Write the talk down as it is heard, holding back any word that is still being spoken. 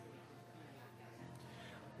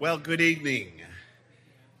Well, good evening.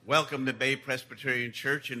 Welcome to Bay Presbyterian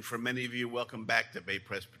Church, and for many of you, welcome back to Bay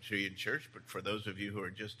Presbyterian Church. But for those of you who are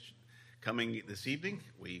just coming this evening,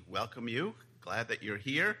 we welcome you. Glad that you're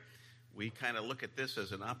here. We kind of look at this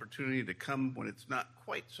as an opportunity to come when it's not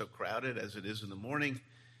quite so crowded as it is in the morning,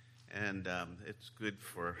 and it's good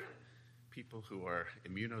for people who are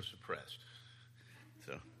immunosuppressed.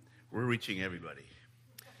 So we're reaching everybody.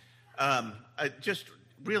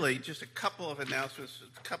 Just a couple of announcements,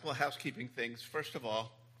 a couple of housekeeping things. First of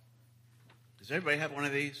all, does everybody have one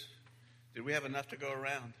of these? Did we have enough to go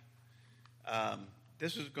around?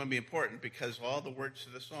 This is going to be important because all the words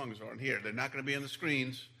to the songs are on here. They're not going to be on the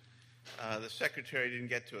screens. The secretary didn't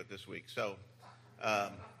get to it this week, so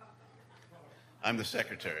I'm the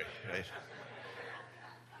secretary, right?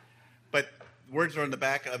 But words are on the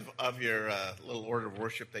back of your little order of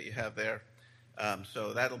worship that you have there.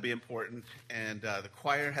 So that'll be important. And the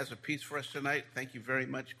choir has a piece for us tonight. Thank you very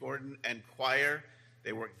much, Gordon and choir.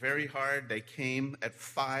 They worked very hard. They came at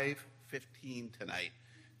 5:15 tonight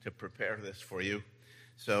to prepare this for you.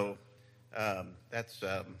 So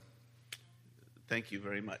thank you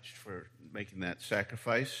very much for making that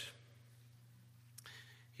sacrifice.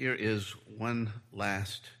 Here is one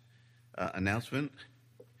last announcement.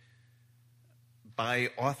 By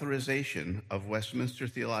authorization of Westminster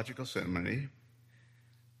Theological Seminary,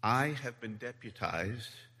 I have been deputized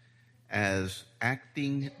as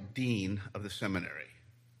acting dean of the seminary.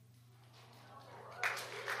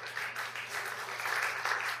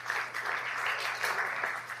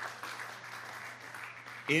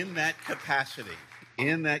 In that capacity,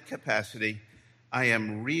 I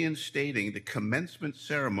am reinstating the commencement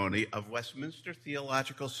ceremony of Westminster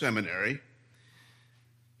Theological Seminary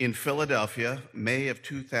in Philadelphia, May of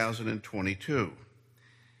 2022.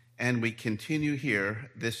 And we continue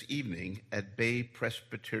here this evening at Bay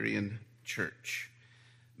Presbyterian Church.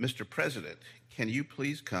 Mr. President, can you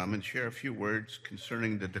please come and share a few words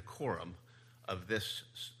concerning the decorum of this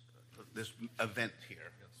event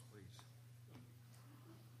here? Yes, please.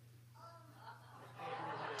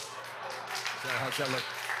 How's that look?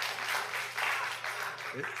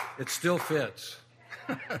 It still fits.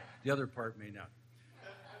 The other part may not.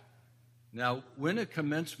 Now, when a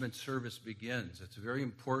commencement service begins, it's very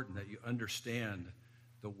important that you understand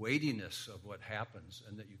the weightiness of what happens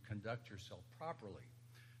and that you conduct yourself properly.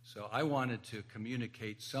 So I wanted to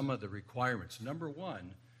communicate some of the requirements. Number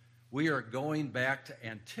one, we are going back to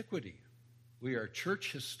antiquity. We are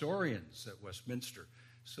church historians at Westminster.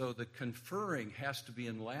 So the conferring has to be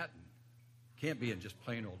in Latin. It can't be in just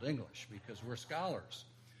plain old English because we're scholars.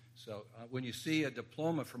 So when you see a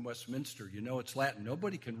diploma from Westminster, you know it's Latin.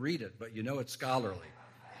 Nobody can read it, but you know it's scholarly.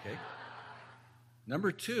 Okay?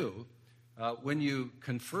 Number two, when you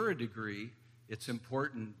confer a degree, it's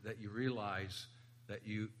important that you realize that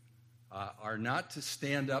you are not to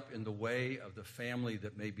stand up in the way of the family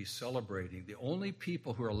that may be celebrating. The only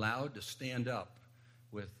people who are allowed to stand up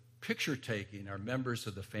with picture taking are members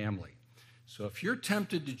of the family. So if you're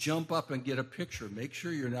tempted to jump up and get a picture, make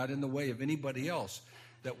sure you're not in the way of anybody else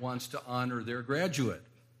that wants to honor their graduate.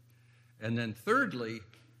 And then thirdly,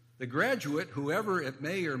 the graduate, whoever it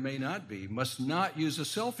may or may not be, must not use a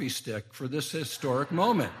selfie stick for this historic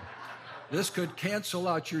moment. This could cancel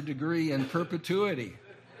out your degree in perpetuity.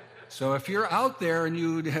 So if you're out there and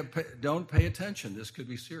you don't pay attention, this could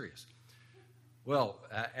be serious. Well,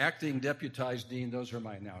 acting deputized dean, those are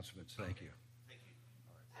my announcements. Thank you. Thank you.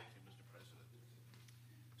 All right. Thank you, Mr. President.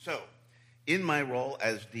 So, in my role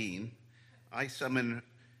as dean, I summon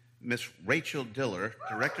Miss Rachel Diller,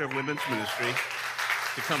 Director of Women's Ministry,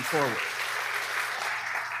 to come forward.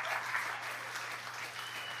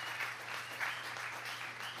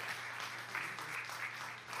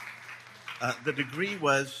 The degree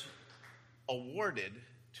was awarded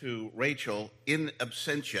to Rachel in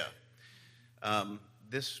absentia.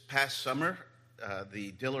 This past summer,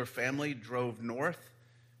 the Diller family drove north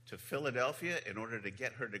to Philadelphia in order to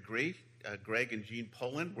get her degree. Greg and Jean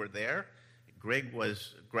Poland were there. Greg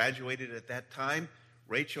was graduated at that time.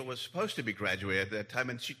 Rachel was supposed to be graduated at that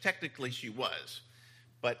time, and she was.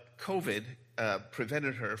 But COVID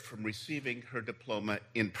prevented her from receiving her diploma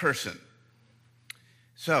in person.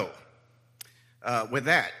 So, with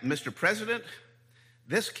that, Mr. President,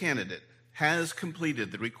 this candidate has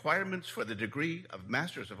completed the requirements for the degree of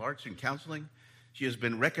Master's of Arts in Counseling. She has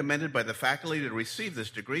been recommended by the faculty to receive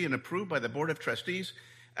this degree and approved by the Board of Trustees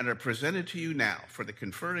and are presented to you now for the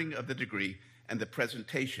conferring of the degree and the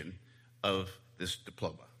presentation of this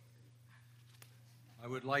diploma. I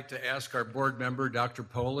would like to ask our board member, Dr.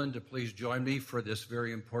 Poland, to please join me for this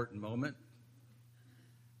very important moment.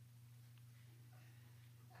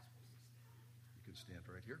 You can stand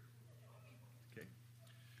right here. Okay.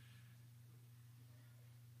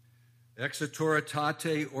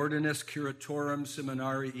 Exetoritate ordinis curatorum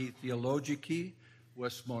seminarii theologici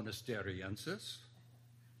West Monasteriensis,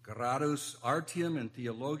 gradus artium in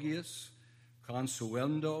theologiis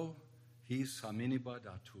consuendo his hominiba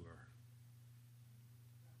datur.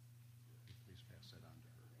 Please pass that on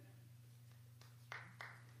to her.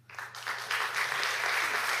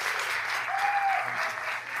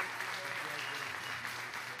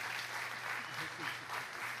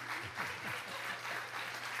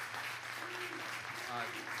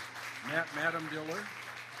 Madam Diller,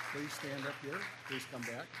 please stand up here. Please come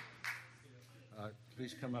back.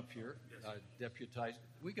 Please come up here. Deputized.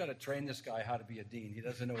 We got to train this guy how to be a dean. He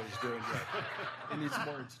doesn't know what he's doing yet. He needs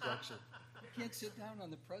more instruction. You can't sit down on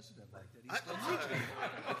the president like that. He's still teaching.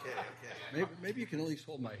 Okay. Maybe you can at least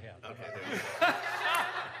hold my hand. Okay.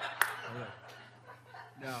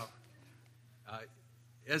 Now,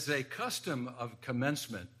 as a custom of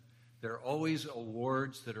commencement, there are always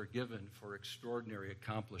awards that are given for extraordinary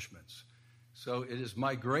accomplishments. So it is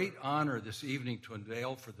my great honor this evening to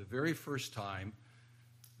unveil for the very first time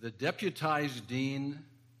the Deputized Dean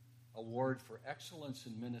Award for Excellence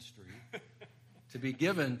in Ministry to be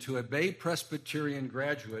given to a Bay Presbyterian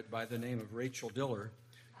graduate by the name of Rachel Diller.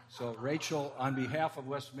 So Rachel, on behalf of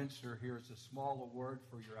Westminster, here's a small award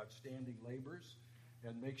for your outstanding labors.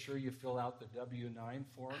 And make sure you fill out the W-9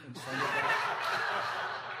 form and send it back.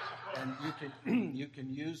 And you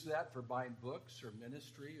can use that for buying books or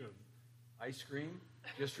ministry or ice cream.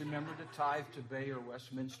 Just remember to tithe to Bay or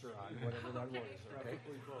Westminster on whatever that award is, okay?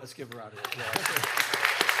 Let's give her a round of applause.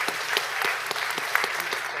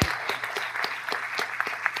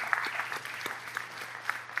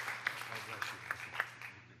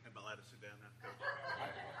 Am I allowed to sit down now, Coach?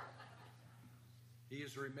 He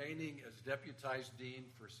is remaining as deputized dean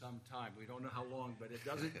for some time. We don't know how long, but it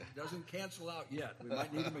doesn't cancel out yet. We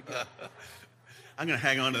might need him again. I'm going to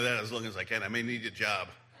hang on to that as long as I can. I may need a job.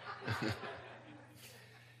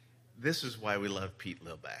 This is why we love Pete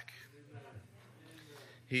Lilback.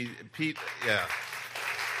 Pete, yeah.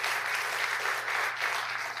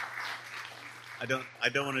 I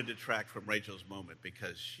don't want to detract from Rachel's moment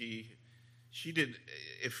because she did.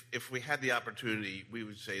 If we had the opportunity, we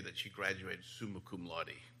would say that she graduated summa cum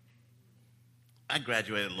laude. I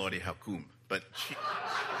graduated laude cum, but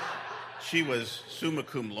she was summa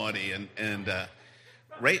cum laude, and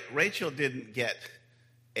Rachel didn't get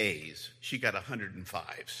A's. She got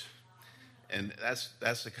 105s, and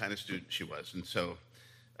that's the kind of student she was. And so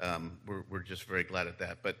we're just very glad at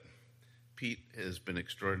that. But Pete has been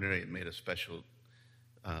extraordinary and made a special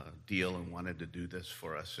deal and wanted to do this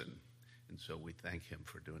for us, and so we thank him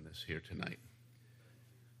for doing this here tonight.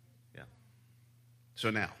 Yeah. So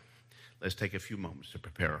now, let's take a few moments to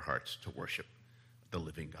prepare our hearts to worship the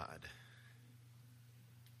living God.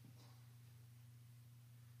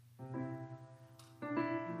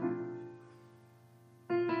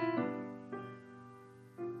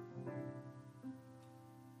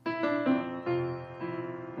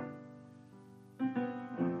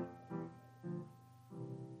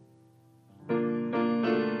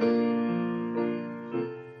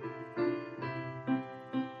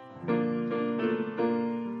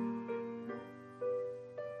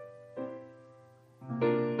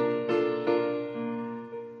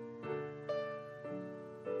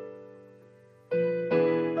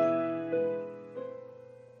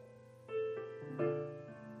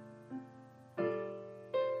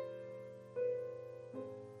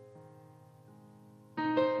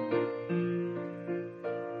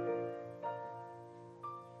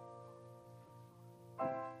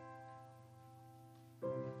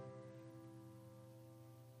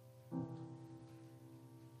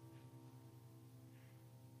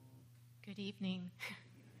 Good evening.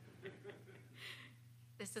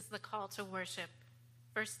 This is the call to worship.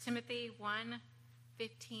 1 Timothy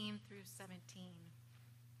 1:15 through 17.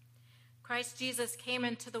 Christ Jesus came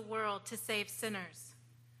into the world to save sinners,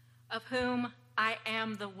 of whom I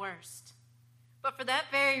am the worst. But for that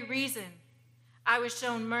very reason, I was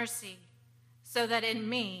shown mercy, so that in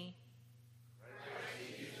me,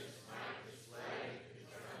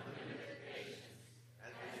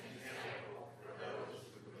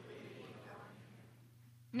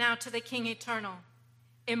 now to the King eternal,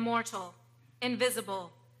 immortal,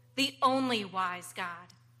 invisible, the only wise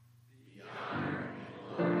God.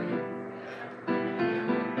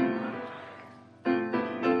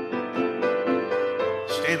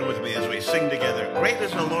 Stand with me as we sing together. Great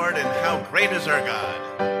is the Lord and how great is our God.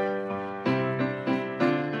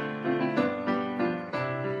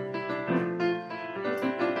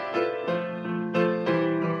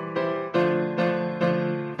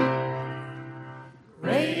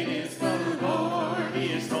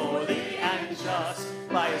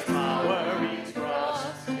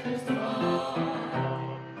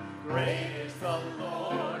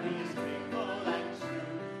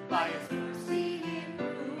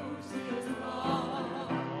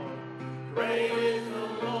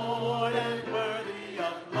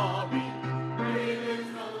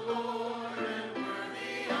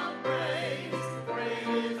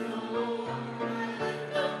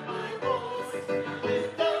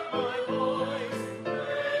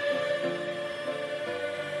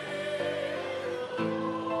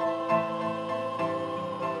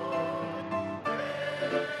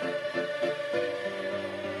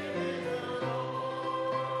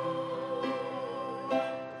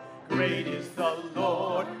 Great is the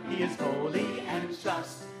Lord, he is holy and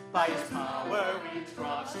just. By his power we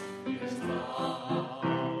trust, his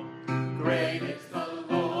love. Great is the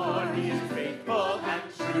Lord, he is faithful and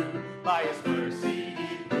true. By his mercy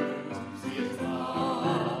he proves his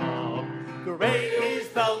love. Great is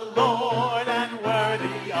the Lord and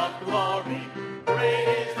worthy of glory. Great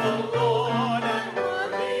is the Lord and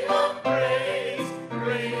worthy of praise.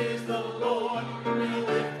 Great is the Lord. We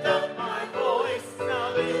lift up my voice.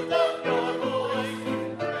 Now lift up your voice.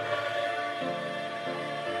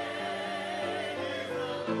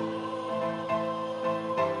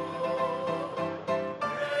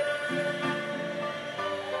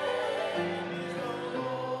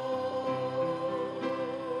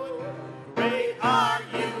 Great are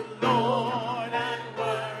you, Lord, and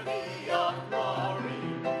worthy of glory.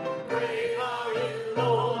 Great are you,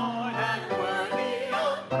 Lord, and worthy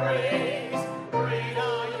of praise. Great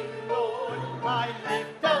are you, Lord. I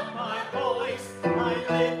lift up my voice. I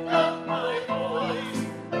lift up my voice.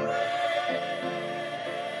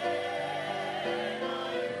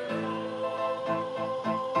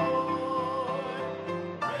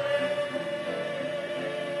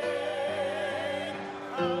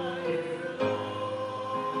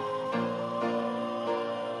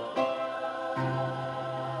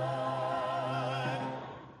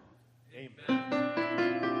 Amen.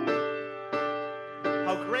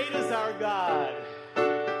 How great is our God?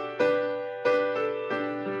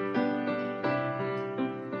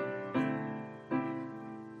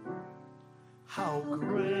 How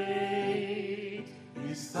great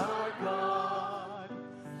is our God?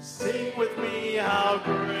 Sing with me, how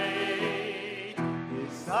great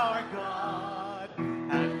is our God?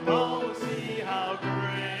 And oh, see how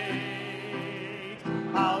great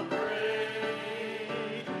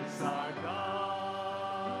is our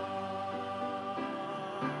God.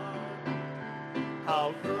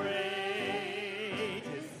 How great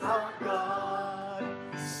is our God?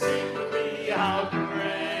 Sing with me, how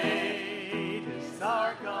great is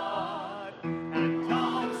our God? And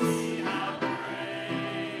don't see how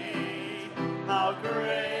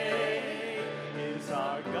great is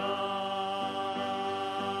our God.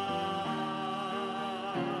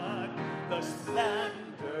 The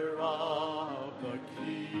splendor of the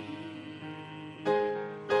King,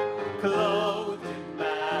 clothed in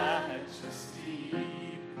majesty.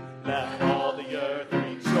 Let all the earth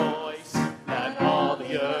rejoice. Let all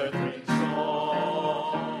the earth rejoice.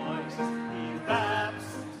 He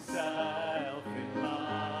wraps himself in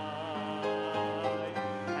light,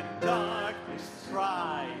 and darkness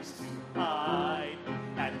tries to hide,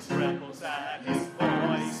 and trembles at his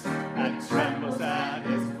voice, and trembles at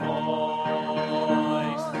his voice.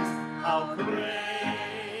 How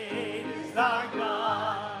great is our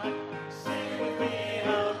God? Sing with me,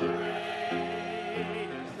 how great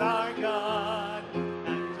is our God?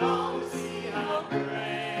 And oh, see how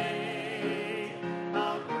great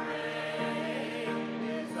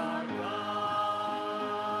is our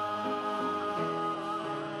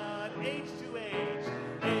God. Age to age,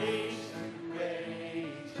 age to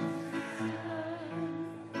age,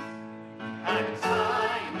 and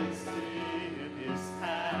time is in his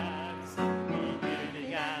hands,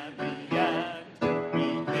 beginning and the end,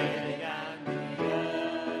 beginning and the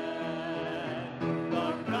end. The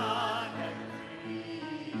Godhead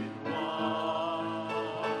three in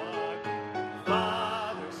one,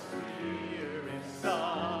 Father, Spirit,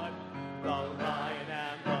 Son, the Lion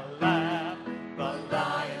and the Lamb, the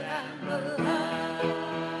Lion and the Lamb.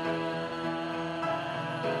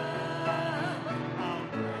 How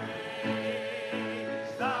great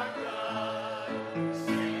is our God?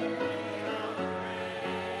 Sing with me, how great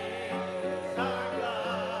is our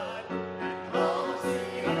God? And oh,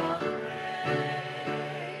 see how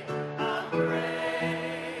great is our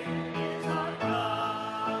God.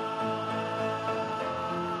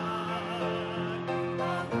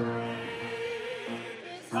 How great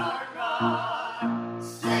is our God?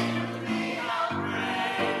 Sing with me, how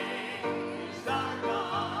great is our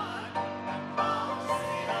God? And oh,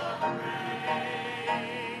 see how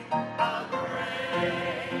great is our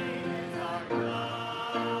God.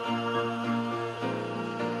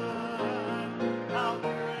 How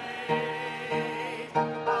great is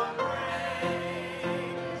our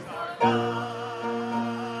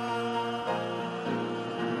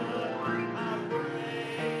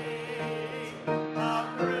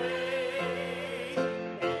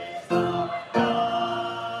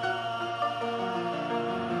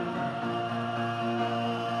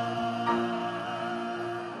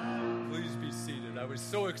Please be seated. I was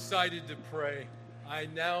so excited to pray. I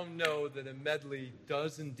now know that a medley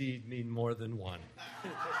does indeed mean more than one.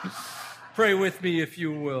 Pray with me if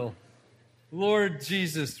you will. Lord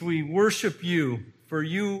Jesus, we worship you, for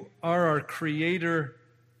you are our creator,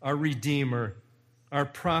 our redeemer, our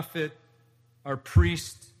prophet, our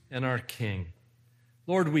priest, and our king.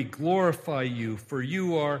 Lord, we glorify you, for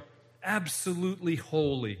you are absolutely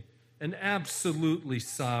holy and absolutely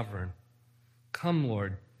sovereign. Come,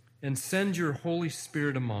 Lord, and send your Holy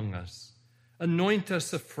Spirit among us. Anoint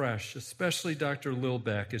us afresh, especially Dr.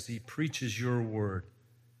 Lilbeck, as he preaches your word.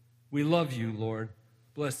 We love you, Lord.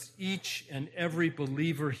 Bless each and every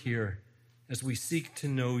believer here as we seek to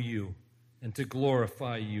know you and to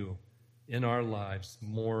glorify you in our lives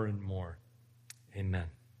more and more. Amen.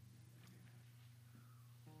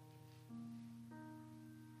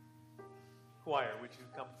 Choir, would you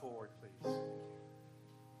come forward, please?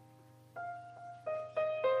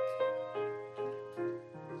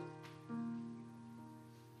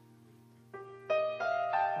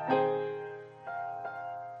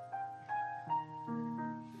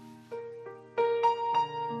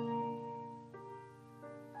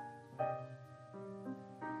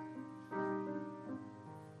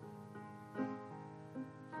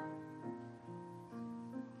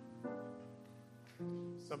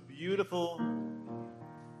 Some beautiful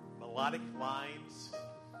melodic lines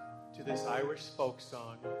to this Irish folk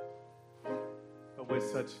song, but with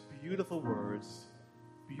such beautiful words.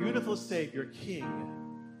 Beautiful Savior, King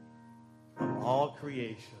of all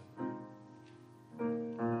creation.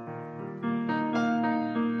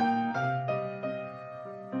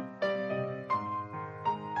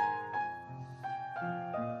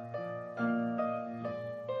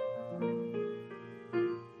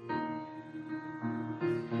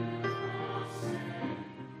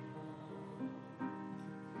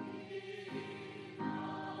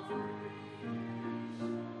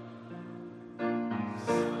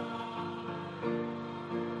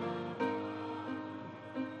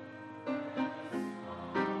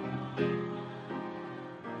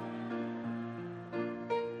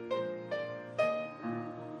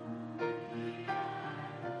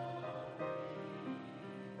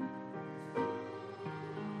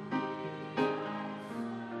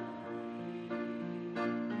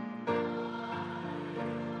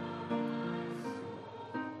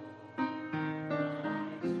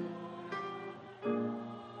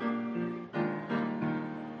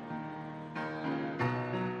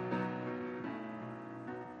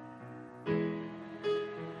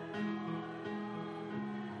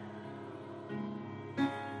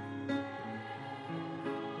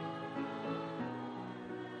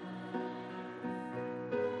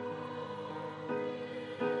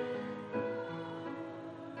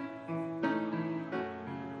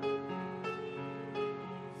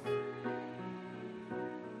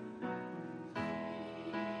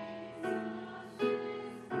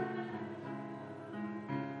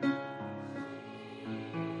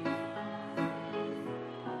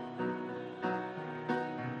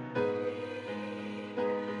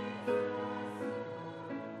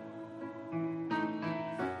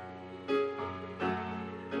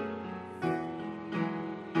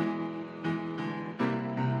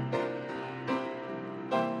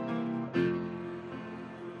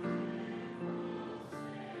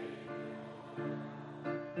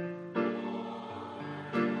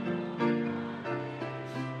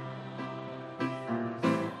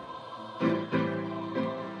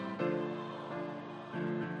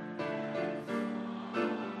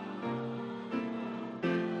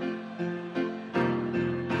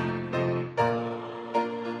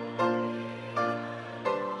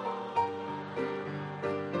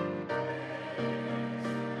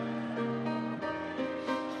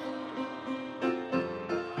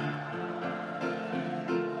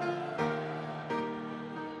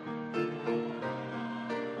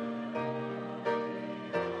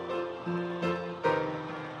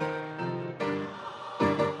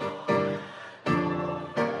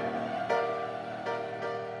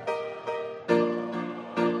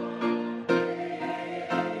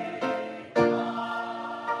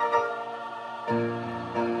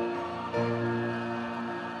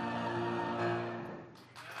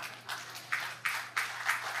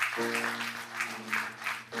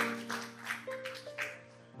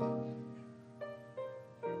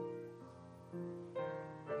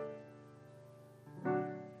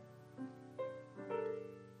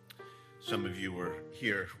 Some of you were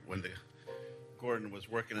here when Gordon was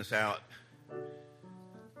working us out.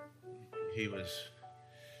 He was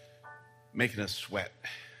making us sweat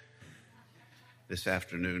this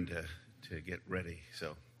afternoon to get ready.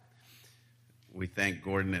 So we thank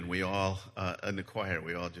Gordon, and we all, in the choir,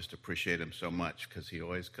 we all just appreciate him so much because he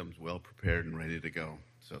always comes well prepared and ready to go.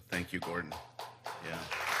 So thank you, Gordon. Yeah.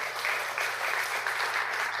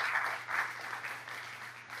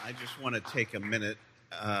 I just want to take a minute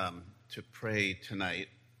to pray tonight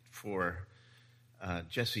for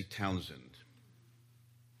Jesse Townsend.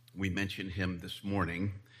 We mentioned him this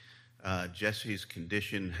morning. Jesse's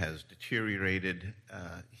condition has deteriorated.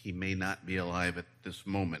 He may not be alive at this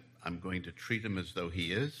moment. I'm going to treat him as though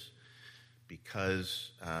he is, because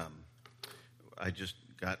I just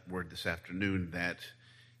got word this afternoon that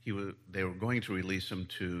they were going to release him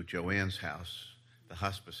to Joanne's house, the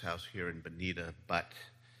hospice house here in Bonita, but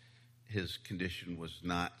his condition was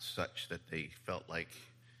not such that they felt like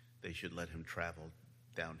they should let him travel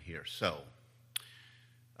down here. So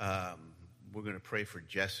we're going to pray for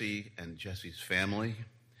Jesse and Jesse's family,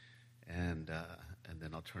 and then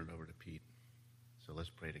I'll turn it over to Pete. So let's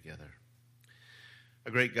pray together.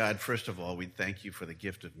 A great God, first of all, we thank you for the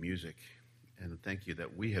gift of music, and thank you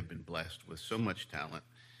that we have been blessed with so much talent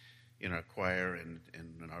in our choir and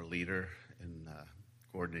our leader, and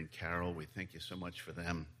Gordon and Carol. We thank you so much for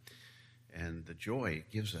them and the joy it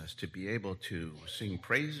gives us to be able to sing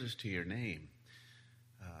praises to your name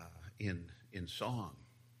in song.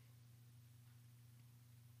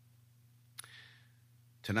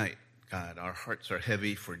 Tonight, God, our hearts are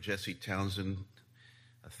heavy for Jesse Townsend,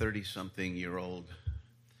 a 30-something-year-old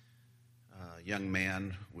young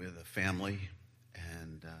man with a family,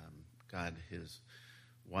 and God, his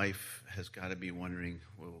wife has got to be wondering,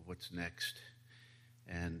 well, what's next?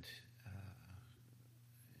 And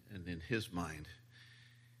in his mind,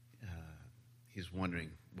 he's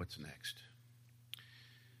wondering, what's next?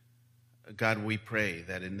 God, we pray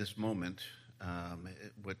that in this moment,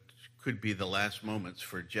 what could be the last moments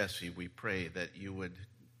for Jesse, we pray that you would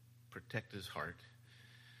protect his heart,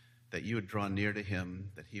 that you would draw near to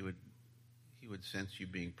him, that he would sense you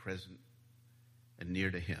being present and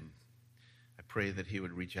near to him. I pray that he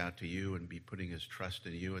would reach out to you and be putting his trust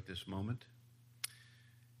in you at this moment.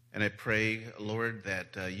 And I pray, Lord,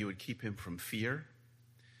 that you would keep him from fear,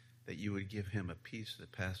 that you would give him a peace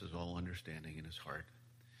that passes all understanding in his heart.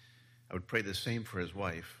 I would pray the same for his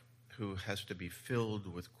wife, who has to be filled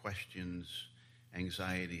with questions,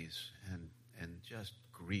 anxieties, and just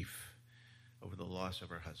grief over the loss of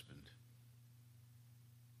her husband.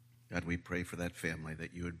 God, we pray for that family,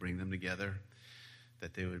 that you would bring them together,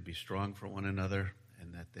 that they would be strong for one another,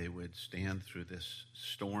 and that they would stand through this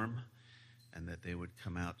storm, and that they would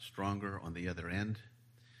come out stronger on the other end,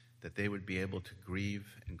 that they would be able to grieve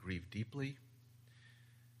and grieve deeply.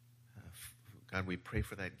 God, we pray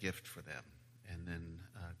for that gift for them. And then,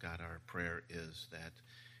 God, our prayer is that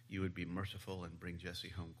you would be merciful and bring Jesse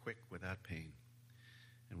home quick without pain.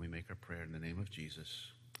 And we make our prayer in the name of Jesus,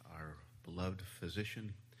 our beloved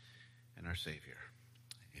physician and our Savior.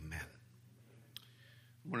 Amen.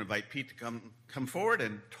 I want to invite Pete to come forward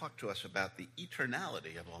and talk to us about the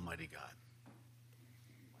eternality of Almighty God.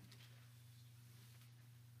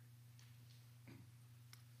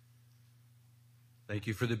 Thank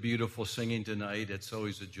you for the beautiful singing tonight. It's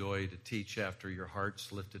always a joy to teach after your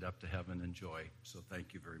heart's lifted up to heaven in joy. So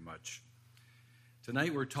thank you very much.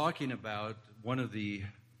 Tonight we're talking about one of the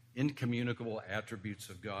incommunicable attributes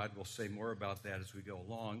of God. We'll say more about that as we go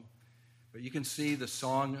along. But you can see the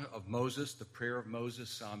Song of Moses, the Prayer of Moses,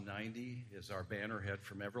 Psalm 90, is our banner head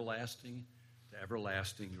from everlasting to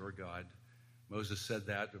everlasting, your God. Moses said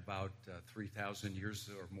that about 3,000 years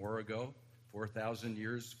or more ago. 4,000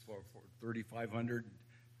 years, for 3,500.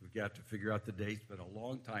 We've got to figure out the dates, but a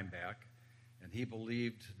long time back. And he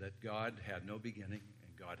believed that God had no beginning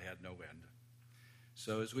and God had no end.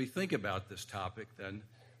 So as we think about this topic, then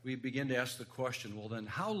we begin to ask the question, well, then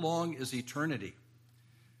how long is eternity?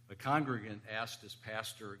 A congregant asked his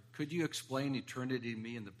pastor, could you explain eternity to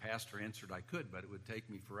me? And the pastor answered, I could, but it would take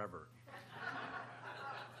me forever.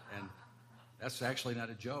 And that's actually not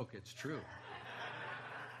a joke, it's true.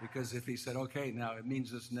 Because if he said, okay, now it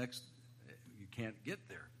means this next, you can't get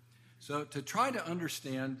there. So to try to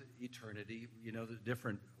understand eternity, the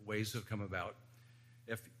different ways have come about.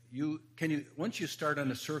 Once you start on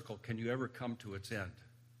a circle, can you ever come to its end?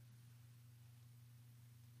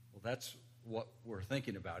 Well, that's what we're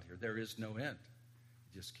thinking about here. There is no end.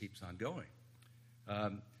 It just keeps on going.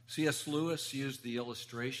 C.S. Lewis used the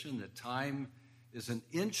illustration that time is an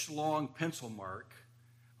inch-long pencil mark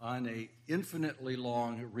on an infinitely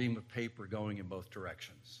long ream of paper going in both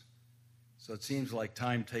directions. So it seems like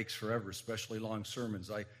time takes forever, especially long sermons.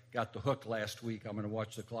 I got the hook last week. I'm going to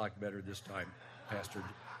watch the clock better this time, Pastor.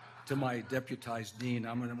 To my deputized dean,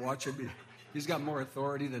 I'm going to watch him. He's got more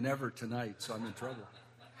authority than ever tonight, so I'm in trouble.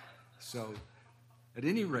 So at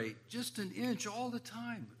any rate, just an inch all the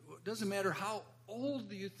time. It doesn't matter how old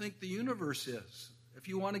do you think the universe is. If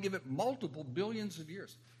you want to give it multiple billions of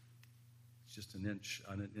years, it's just an inch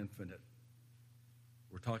on an infinite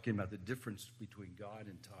We're talking about the difference between God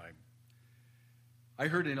and time. I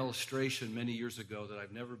heard an illustration many years ago that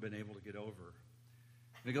I've never been able to get over.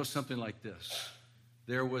 And it goes something like this.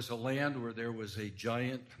 There was a land where there was a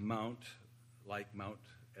giant mount like Mount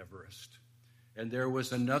Everest. And there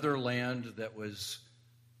was another land that was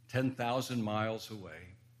 10,000 miles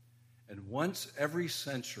away. And once every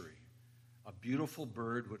century, a beautiful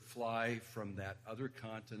bird would fly from that other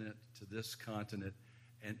continent to this continent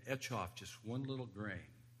and etch off just one little grain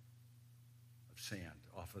of sand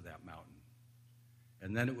off of that mountain.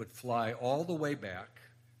 And then it would fly all the way back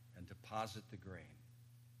and deposit the grain.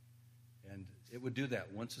 And it would do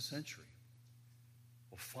that once a century.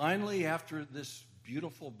 Well, finally, after this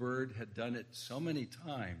beautiful bird had done it so many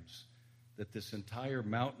times that this entire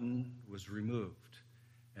mountain was removed,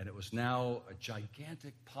 and it was now a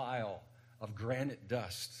gigantic pile of granite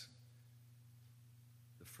dust,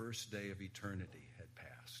 the first day of eternity had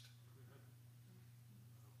passed.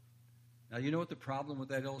 Now, you know what the problem with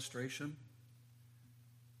that illustration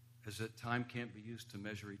is? That time can't be used to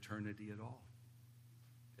measure eternity at all.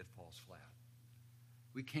 It falls flat.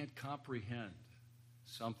 We can't comprehend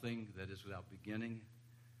something that is without beginning,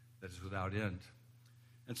 that is without end.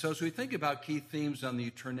 And so as we think about key themes on the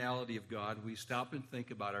eternality of God, we stop and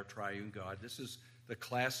think about our triune God. This is the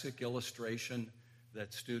classic illustration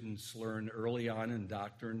that students learn early on in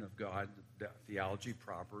doctrine of God, theology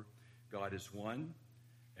proper. God is one,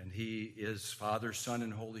 and he is Father, Son,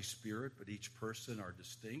 and Holy Spirit, but each person are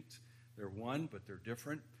distinct. They're one, but they're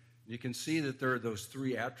different. You can see that there are those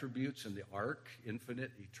three attributes in the ark: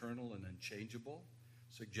 infinite, eternal, and unchangeable,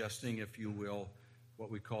 suggesting, if you will, what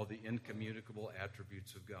we call the incommunicable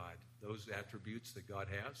attributes of God. Those attributes that God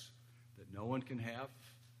has that no one can have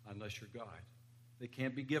unless you're God. They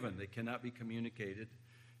can't be given. They cannot be communicated.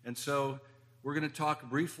 And so we're going to talk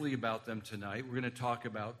briefly about them tonight. We're going to talk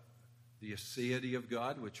about the aseity of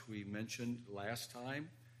God, which we mentioned last time,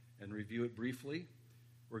 and review it briefly.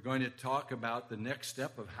 We're going to talk about the next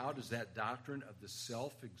step of how does that doctrine of the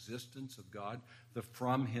self-existence of God, the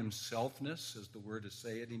from himselfness, as the word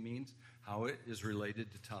aseity means, how it is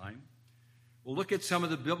related to time. We'll look at some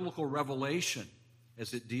of the biblical revelation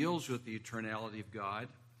as it deals with the eternality of God.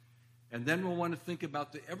 And then we'll want to think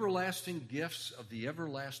about the everlasting gifts of the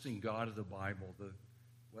everlasting God of the Bible,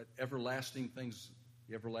 what everlasting things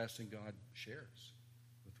the everlasting God shares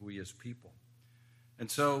with we as people.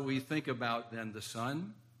 And so we think about then the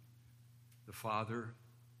Son, the Father,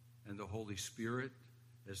 and the Holy Spirit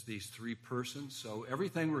as these three persons. So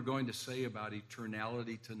everything we're going to say about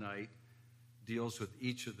eternality tonight deals with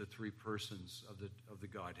each of the three persons of the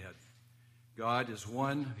Godhead. God is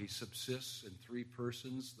one. He subsists in three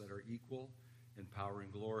persons that are equal in power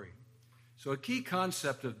and glory. So a key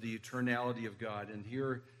concept of the eternality of God, and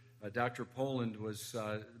here Dr. Poland was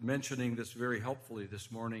mentioning this very helpfully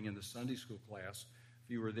this morning in the Sunday school class.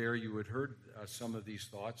 If you were there, you had heard some of these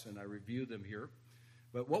thoughts, and I review them here.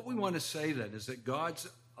 But what we want to say then is that God's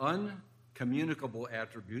uncommunicable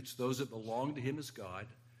attributes, those that belong to him as God,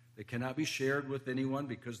 they cannot be shared with anyone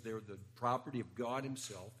because they're the property of God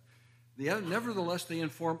himself. Nevertheless, they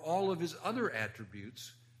inform all of his other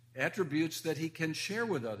attributes that he can share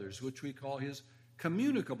with others, which we call his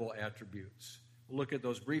communicable attributes. We'll look at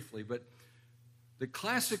those briefly, but the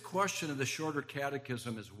classic question of the Shorter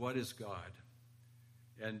Catechism is, what is God?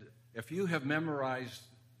 And if you have memorized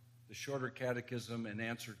the Shorter Catechism and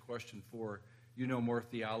answered question 4, you know more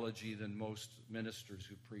theology than most ministers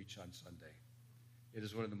who preach on Sunday. It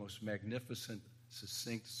is one of the most magnificent,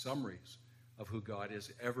 succinct summaries of who God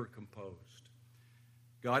is ever composed.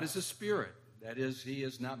 God is a spirit. That is, he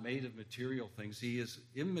is not made of material things. He is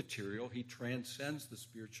immaterial. He transcends the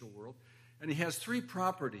spiritual world. And he has three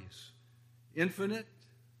properties: infinite,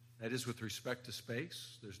 that is with respect to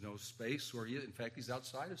space. There's no space where in fact, he's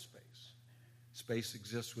outside of space. Space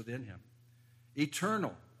exists within him.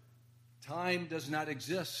 Eternal, time does not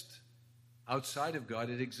exist outside of God.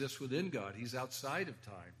 It exists within God. He's outside of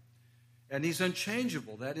time. And he's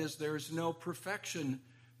unchangeable. That is, there's no perfection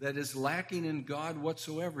that is lacking in God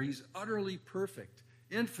whatsoever. He's utterly perfect,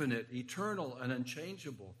 infinite, eternal, and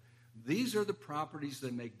unchangeable. These are the properties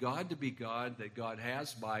that make God to be God, that God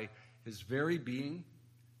has by his very being,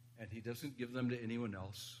 and he doesn't give them to anyone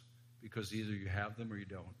else because either you have them or you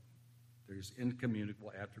don't. There's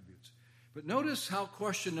incommunicable attributes. But notice how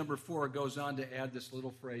question number 4 goes on to add this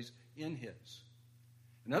little phrase, in his.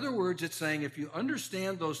 In other words, it's saying if you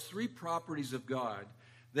understand those three properties of God,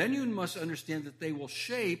 then you must understand that they will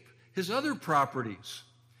shape his other properties.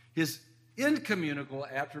 His incommunicable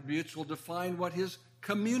attributes will define what his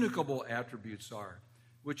communicable attributes are,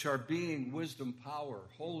 which are being, wisdom, power,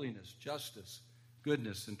 holiness, justice,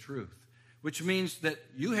 goodness, and truth. which means that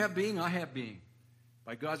you have being, I have being.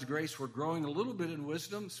 By God's grace, we're growing a little bit in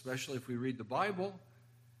wisdom, especially if we read the Bible.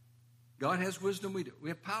 God has wisdom, we do. We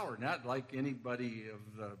have power, not like anybody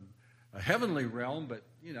of a heavenly realm, but,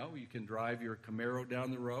 you can drive your Camaro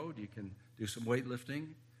down the road. You can do some weightlifting.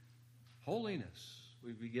 Holiness.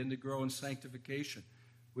 We begin to grow in sanctification.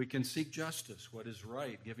 We can seek justice, what is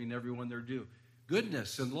right, giving everyone their due.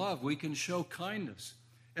 Goodness and love. We can show kindness.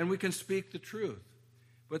 And we can speak the truth.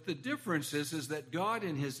 But the difference is that God,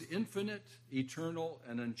 in his infinite, eternal,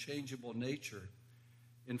 and unchangeable nature,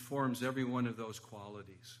 informs every one of those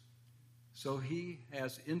qualities. So he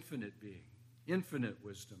has infinite being, infinite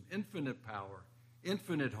wisdom, infinite power,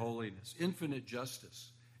 infinite holiness, infinite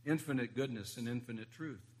justice, infinite goodness, and infinite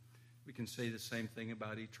truth. We can say the same thing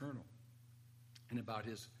about eternal and about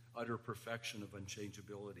his utter perfection of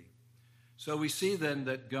unchangeability. So we see then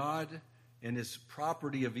that God, in his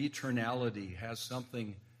property of eternality, has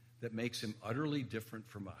something that makes him utterly different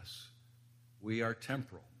from us. We are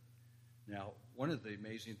temporal. Now, one of the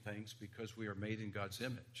amazing things, because we are made in God's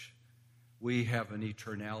image, we have an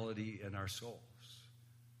eternality in our souls.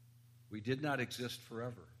 We did not exist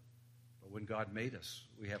forever, but when God made us,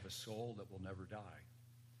 we have a soul that will never die.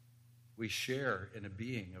 We share in a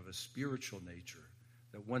being of a spiritual nature,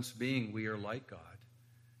 that once being, we are like God.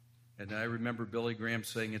 And I remember Billy Graham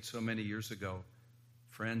saying it so many years ago,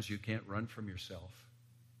 friends, you can't run from yourself.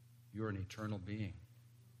 You're an eternal being.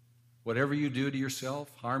 Whatever you do to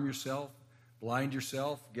yourself, harm yourself, blind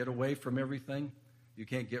yourself, get away from everything, you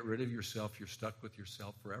can't get rid of yourself. You're stuck with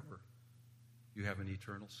yourself forever. You have an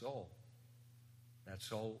eternal soul. That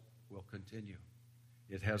soul will continue.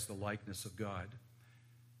 It has the likeness of God.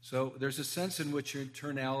 So there's a sense in which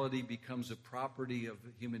eternality becomes a property of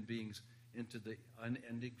human beings into the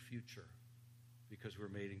unending future because we're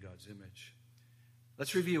made in God's image.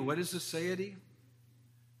 Let's review. What is aseity?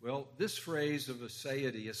 Well, this phrase of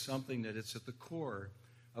aseity is something that it's at the core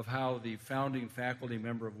of how the founding faculty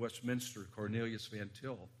member of Westminster, Cornelius Van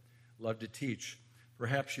Til, loved to teach.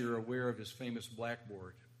 Perhaps you're aware of his famous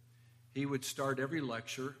blackboard. He would start every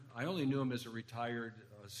lecture. I only knew him as a retired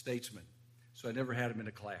statesman, so I never had him in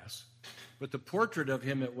a class. But the portrait of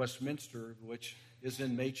him at Westminster, which is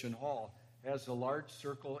in Machen Hall, has a large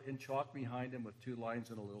circle in chalk behind him with two lines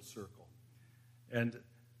and a little circle. And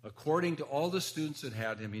according to all the students that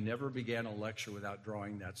had him, he never began a lecture without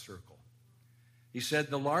drawing that circle. He said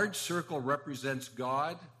the large circle represents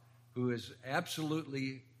God, who is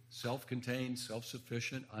absolutely self-contained,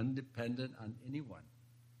 self-sufficient, undependent on anyone.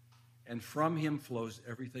 And from him flows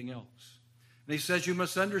everything else. And he says you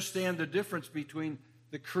must understand the difference between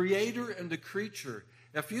the creator and the creature.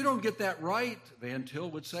 If you don't get that right, Van Til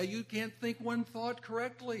would say, you can't think one thought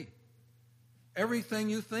correctly. Everything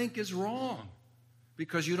you think is wrong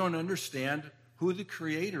because you don't understand who the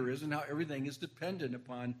creator is and how everything is dependent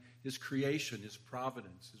upon his creation, his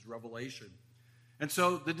providence, his revelation. And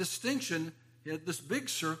so the distinction, this big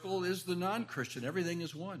circle, is the non-Christian. Everything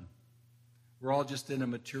is one. We're all just in a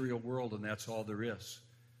material world, and that's all there is.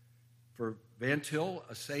 For Van Til,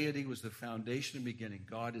 aseity was the foundation and beginning.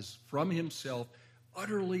 God is from himself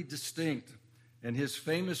utterly distinct. And his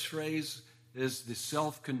famous phrase is the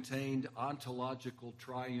self-contained, ontological,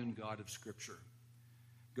 triune God of Scripture.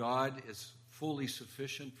 God is fully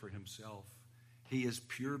sufficient for himself. He is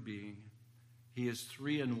pure being. He is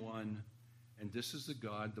three in one. And this is the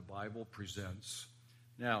God the Bible presents.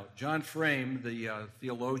 Now, John Frame, the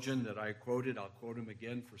theologian that I quoted, I'll quote him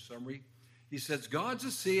again for summary. He says, God's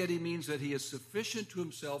aseity means that he is sufficient to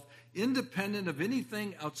himself, independent of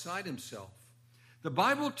anything outside himself. The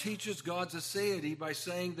Bible teaches God's aseity by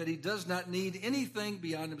saying that he does not need anything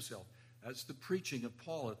beyond himself. That's the preaching of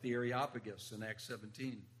Paul at the Areopagus in Acts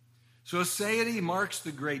 17. So aseity marks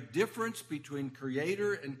the great difference between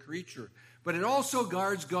creator and creature, but it also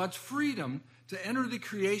guards God's freedom to enter the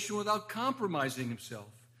creation without compromising himself,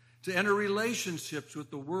 to enter relationships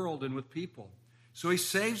with the world and with people. So he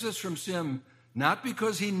saves us from sin, not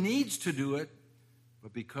because he needs to do it,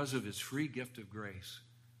 but because of his free gift of grace.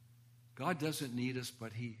 God doesn't need us,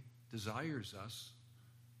 but he desires us,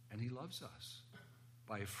 and he loves us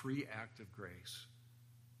by a free act of grace.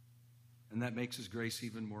 And that makes his grace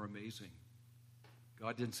even more amazing.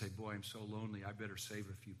 God didn't say, boy, I'm so lonely, I better save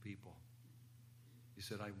a few people. He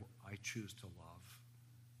said, I choose to love,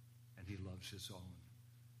 and he loves his own.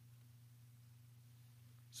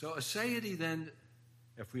 So aseity then,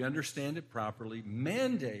 if we understand it properly,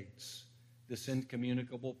 mandates this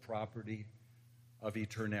incommunicable property of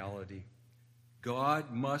eternality.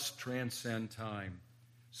 God must transcend time.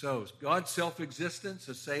 So God's self-existence,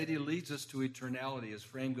 aseity, leads us to eternality, as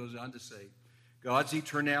Frame goes on to say. God's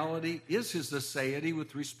eternality is his aseity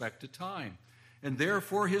with respect to time, and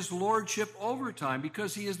therefore his lordship over time.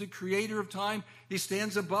 Because he is the creator of time, he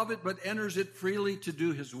stands above it but enters it freely to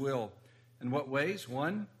do his will. In what ways?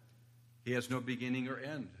 One, he has no beginning or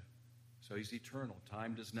end, so he's eternal.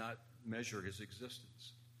 Time does not measure his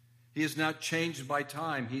existence. He is not changed by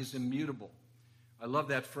time. He's immutable. I love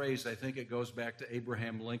that phrase. I think it goes back to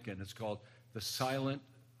Abraham Lincoln. It's called the silent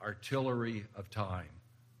artillery of time.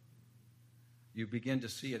 You begin to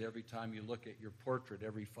see it every time you look at your portrait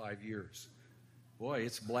every 5 years. Boy,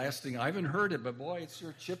 it's blasting. I haven't heard it, but boy, it's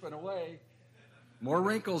sure chipping away. More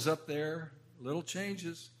wrinkles up there, little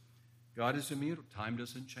changes. God is immutable. Time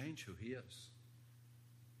doesn't change who he is.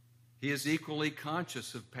 He is equally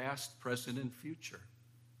conscious of past, present, and future.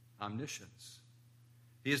 Omniscience.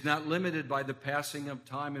 He is not limited by the passing of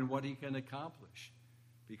time and what he can accomplish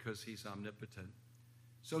because he's omnipotent.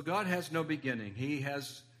 So God has no beginning. He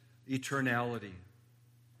has eternality.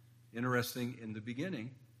 Interesting, in the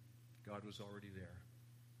beginning, God was already there.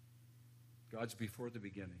 God's before the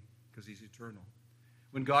beginning because he's eternal.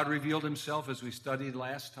 When God revealed himself, as we studied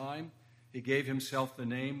last time, he gave himself the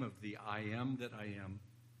name of the I am that I am,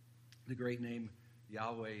 the great name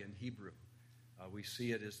Yahweh in Hebrew. We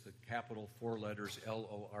see it as the capital 4 letters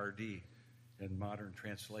L-O-R-D in modern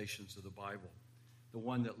translations of the Bible. The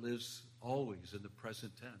one that lives always in the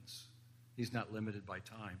present tense. He's not limited by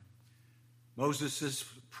time. Moses'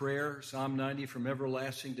 prayer, Psalm 90, from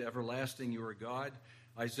everlasting to everlasting you are God.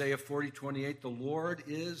 Isaiah 40:28, the Lord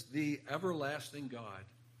is the everlasting God.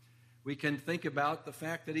 We can think about the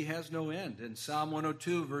fact that he has no end. In Psalm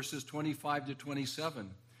 102, verses 25 to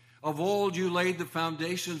 27, of old you laid the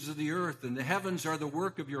foundations of the earth, and the heavens are the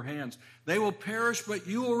work of your hands. They will perish, but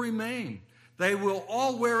you will remain. They will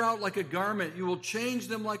all wear out like a garment. You will change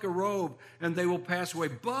them like a robe, and they will pass away.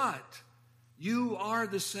 But you are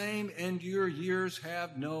the same, and your years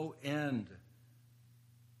have no end.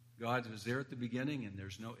 God was there at the beginning, and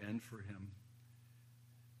there's no end for him.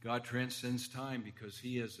 God transcends time because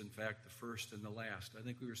he is, in fact, the first and the last. I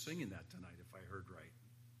think we were singing that tonight, if I heard right.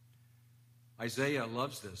 Isaiah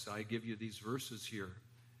loves this. I give you these verses here.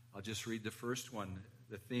 I'll just read the first one,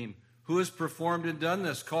 the theme. Who has performed and done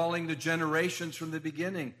this, calling the generations from the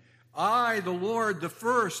beginning? I, the Lord, the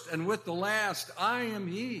first, and with the last, I am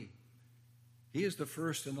he. He is the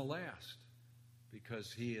first and the last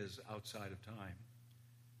because he is outside of time.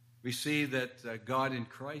 We see that God in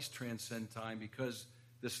Christ transcend time because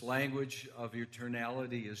this language of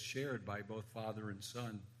eternality is shared by both Father and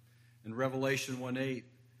Son. In Revelation 1:8,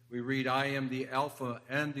 we read, I am the Alpha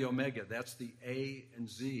and the Omega. That's the A and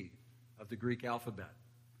Z of the Greek alphabet.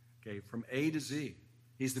 Okay, from A to Z.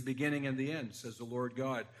 He's the beginning and the end, says the Lord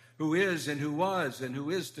God, who is and who was and who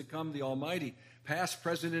is to come, the Almighty, past,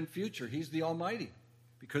 present, and future. He's the Almighty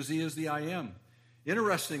because he is the I am.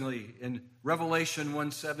 Interestingly, in Revelation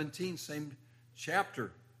 1:17, same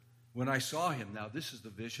chapter, when I saw him, now this is the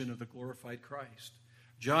vision of the glorified Christ.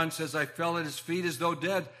 John says, I fell at his feet as though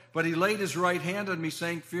dead, but he laid his right hand on me,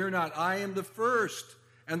 saying, fear not, I am the first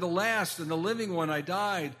and the last and the living one. I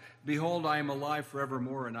died. Behold, I am alive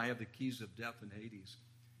forevermore, and I have the keys of death and Hades.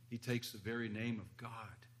 He takes the very name of God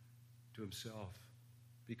to himself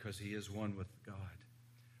because he is one with God.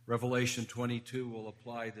 Revelation 22 will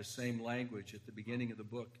apply the same language at the beginning of the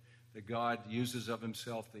book that God uses of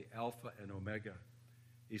himself, the Alpha and Omega.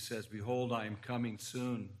 He says, behold, I am coming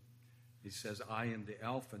soon. He says, I am the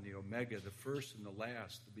Alpha and the Omega, the first and the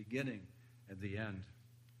last, the beginning and the end.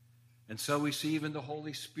 And so we see even the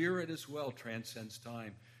Holy Spirit as well transcends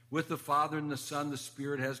time. With the Father and the Son, the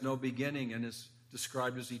Spirit has no beginning and is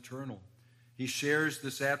described as eternal. He shares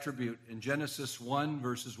this attribute. In Genesis 1,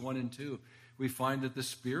 verses 1 and 2, we find that the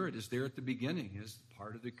Spirit is there at the beginning as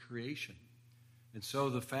part of the creation. And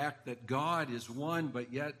so the fact that God is one,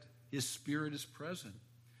 but yet his Spirit is present.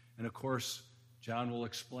 And of course, John will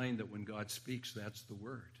explain that when God speaks, that's the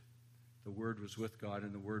Word. The Word was with God,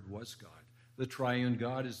 and the Word was God. The triune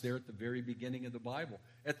God is there at the very beginning of the Bible.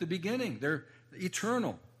 At the beginning, they're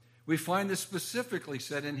eternal. We find this specifically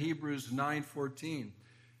said in Hebrews 9:14,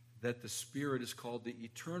 that the Spirit is called the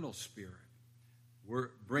eternal Spirit. We're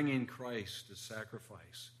bringing Christ as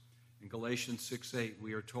sacrifice. In Galatians 6:8,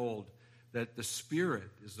 we are told that the Spirit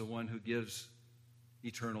is the one who gives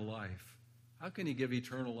eternal life. How can he give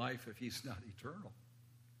eternal life if he's not eternal?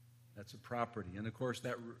 That's a property. And of course,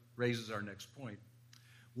 that raises our next point.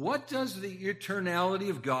 What does the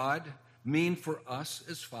eternality of God mean for us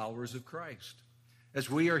as followers of Christ? As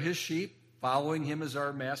we are his sheep, following him as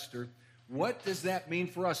our master, what does that mean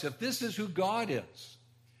for us? If this is who God is,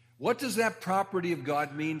 what does that property of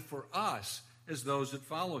God mean for us as those that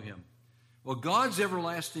follow him? Well, God's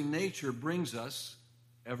everlasting nature brings us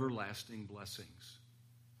everlasting blessings.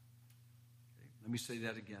 Okay, let me say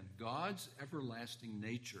that again. God's everlasting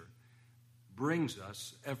nature brings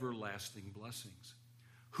us everlasting blessings.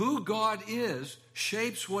 Who God is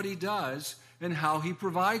shapes what he does and how he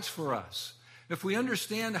provides for us. If we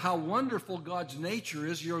understand how wonderful God's nature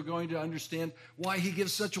is, you're going to understand why he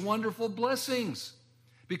gives such wonderful blessings,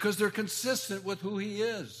 because they're consistent with who he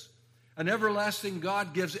is. An everlasting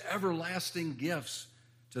God gives everlasting gifts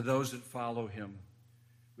to those that follow him.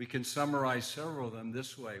 We can summarize several of them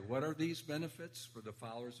this way. What are these benefits for the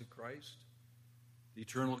followers of Christ? The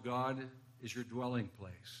eternal God is your dwelling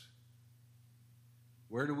place.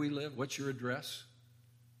 Where do we live? What's your address?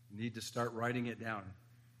 You need to start writing it down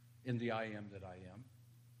in the I am that I am.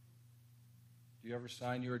 Do you ever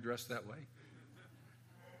sign your address that way?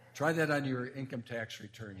 Try that on your income tax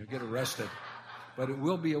return. You'll get arrested. But it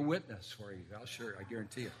will be a witness for you. I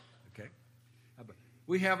guarantee you. Okay?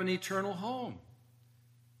 We have an eternal home.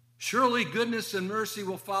 Surely goodness and mercy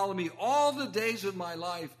will follow me all the days of my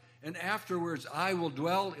life, and afterwards I will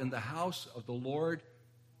dwell in the house of the Lord.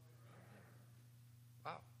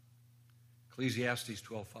 Wow. Ecclesiastes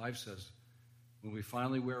 12:5 says, when we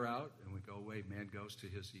finally wear out and we go away, man goes to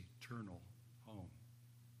his eternal home.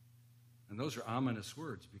 And those are ominous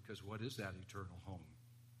words, because what is that eternal home?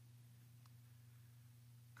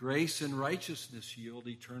 Grace and righteousness yield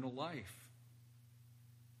eternal life.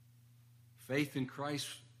 Faith in Christ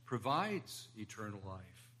provides eternal life.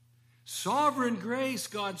 Sovereign grace,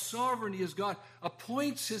 God's sovereignty as God,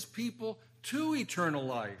 appoints his people to eternal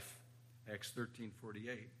life. Acts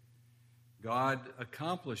 13:48. God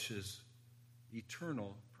accomplishes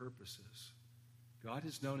eternal purposes. God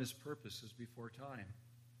has known his purposes before time.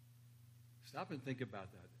 Stop and think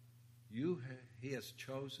about that. He has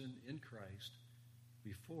chosen in Christ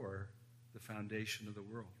before the foundation of the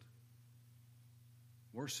world.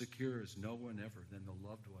 More secure is no one ever than the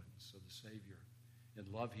loved ones of the Savior.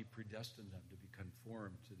 In love, he predestined them to be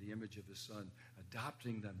conformed to the image of his Son,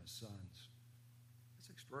 adopting them as sons. That's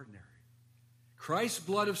extraordinary. Christ's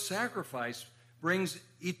blood of sacrifice brings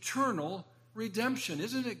eternal redemption.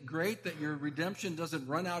 Isn't it great that your redemption doesn't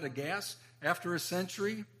run out of gas after a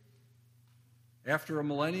century, after a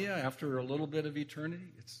millennia, after a little bit of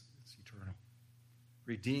eternity? It's eternal.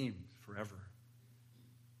 Redeemed forever.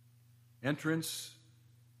 Entrance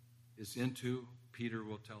is into, Peter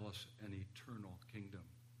will tell us, an eternal kingdom.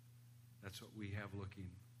 That's what we have looking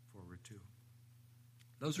forward to.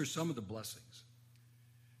 Those are some of the blessings.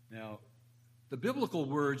 Now, the biblical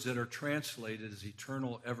words that are translated as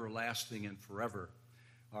eternal, everlasting, and forever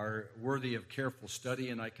are worthy of careful study,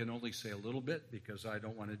 and I can only say a little bit because I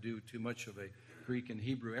don't want to do too much of a Greek and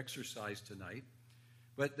Hebrew exercise tonight.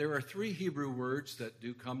 But there are three Hebrew words that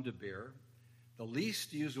do come to bear. The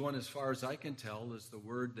least used one, as far as I can tell, is the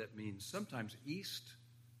word that means sometimes east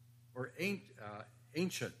or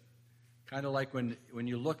ancient. Kind of like when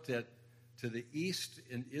you looked to the east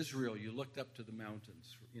in Israel, you looked up to the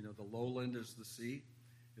mountains. You know, the lowland is the sea.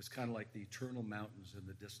 It's kind of like the eternal mountains in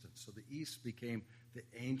the distance. So the east became the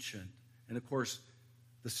ancient. And, of course,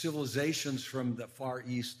 the civilizations from the far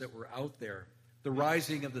east that were out there, the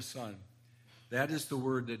rising of the sun, that is the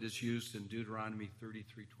word that is used in Deuteronomy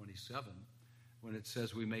 33:27 when it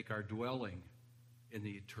says we make our dwelling in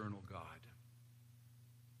the eternal God.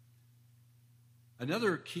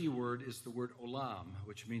 Another key word is the word olam,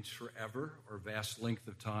 which means forever or vast length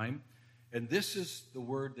of time. And this is the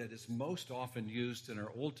word that is most often used in our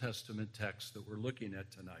Old Testament text that we're looking at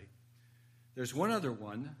tonight. There's one other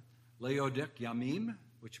one, leodek yamim,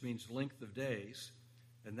 which means length of days.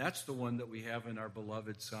 And that's the one that we have in our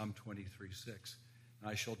beloved Psalm 23:6.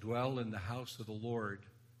 I shall dwell in the house of the Lord.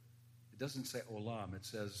 It doesn't say olam. It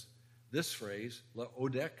says this phrase,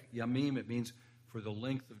 leodek yamim. It means for the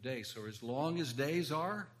length of days. So as long as days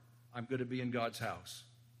are, I'm going to be in God's house.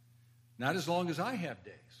 Not as long as I have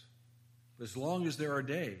days, but as long as there are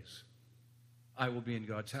days, I will be in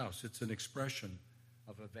God's house. It's an expression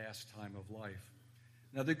of a vast time of life.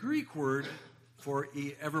 Now, the Greek word for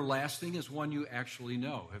everlasting is one you actually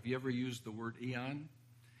know. Have you ever used the word eon?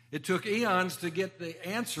 It took eons to get the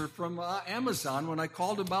answer from Amazon when I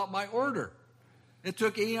called about my order. It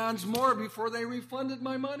took eons more before they refunded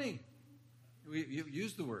my money. You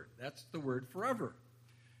use the word. That's the word forever.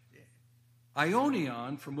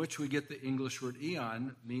 Aionion, from which we get the English word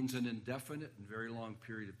eon, means an indefinite and very long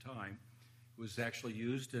period of time. It was actually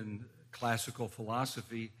used in classical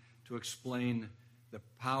philosophy to explain the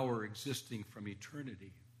power existing from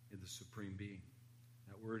eternity in the Supreme Being.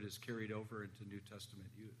 That word is carried over into New Testament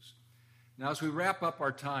use. Now, as we wrap up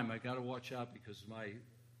our time, I got to watch out because my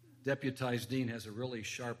Deputized Dean has a really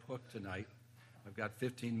sharp hook tonight. I've got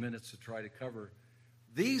 15 minutes to try to cover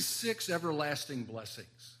these 6 everlasting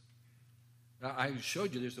blessings. Now, I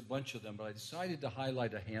showed you there's a bunch of them, but I decided to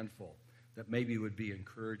highlight a handful that maybe would be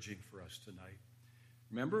encouraging for us tonight.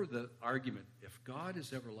 Remember the argument, if God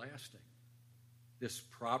is everlasting, this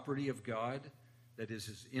property of God that is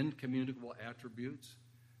his incommunicable attributes,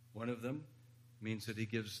 one of them means that he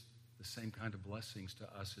gives the same kind of blessings to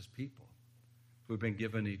us as people who have been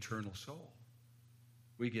given an eternal soul.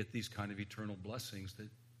 We get these kind of eternal blessings that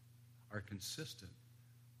are consistent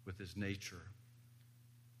with his nature.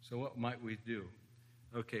 So what might we do?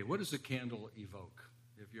 Okay, what does a candle evoke?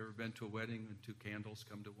 Have you ever been to a wedding and 2 candles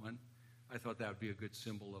come to one? I thought that would be a good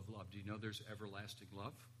symbol of love. Do you know there's everlasting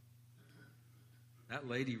love? That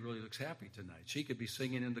lady really looks happy tonight. She could be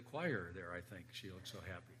singing in the choir there, I think. She looks so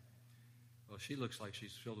happy. Well, she looks like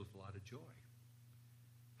she's filled with a lot of joy.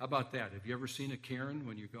 How about that? Have you ever seen a cairn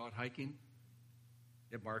when you go out hiking?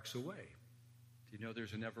 It marks a way. Do you know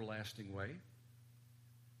there's an everlasting way?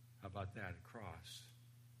 How about that? A cross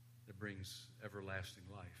that brings everlasting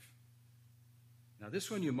life. Now,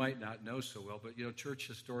 this one you might not know so well, but, church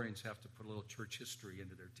historians have to put a little church history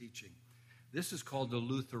into their teaching. This is called the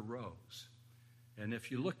Luther Rose. And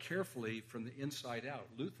if you look carefully from the inside out,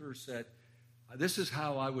 Luther said, this is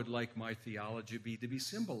how I would like my theology to be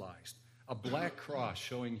symbolized. A black cross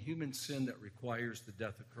showing human sin that requires the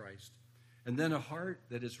death of Christ. And then a heart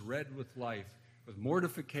that is red with life, with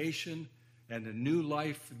mortification and a new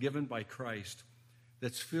life given by Christ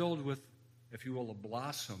that's filled with, if you will, a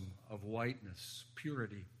blossom of whiteness,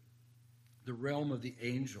 purity, the realm of the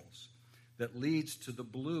angels that leads to the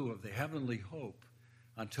blue of the heavenly hope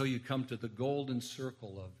until you come to the golden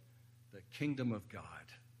circle of the kingdom of God.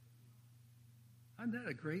 Isn't that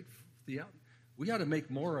a great theology? We ought to make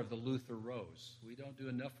more of the Luther Rose. We don't do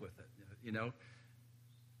enough with it,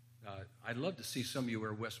 I'd love to see some of you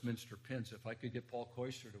wear Westminster pins. If I could get Paul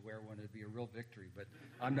Koister to wear one, it'd be a real victory, but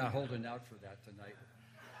I'm not holding out for that tonight.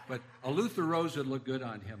 But a Luther Rose would look good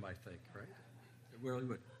on him, I think, right? It really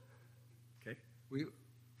would. Okay?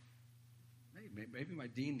 Maybe my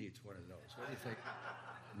dean needs one of those. What do you think?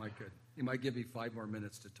 He might give me 5 more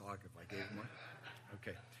minutes to talk if I gave him one.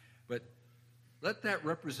 Okay. But let that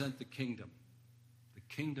represent the kingdom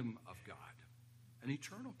of God, an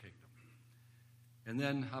eternal kingdom. And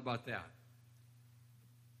then how about that?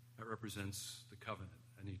 That represents the covenant,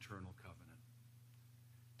 an eternal covenant.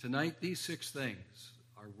 Tonight, these 6 things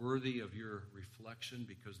are worthy of your reflection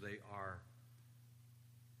because they are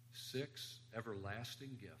 6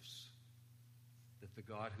 everlasting gifts that the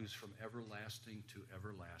God who's from everlasting to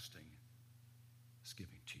everlasting is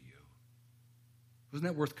giving to you. Wasn't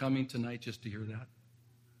that worth coming tonight just to hear that?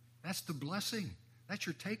 That's the blessing. That's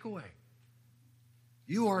your takeaway.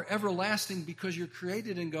 You are everlasting because you're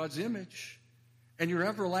created in God's image, and your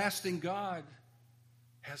everlasting God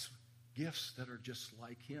has gifts that are just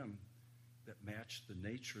like him that match the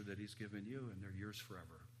nature that he's given you, and they're yours forever.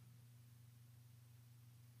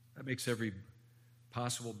 That makes every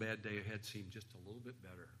possible bad day ahead seem just a little bit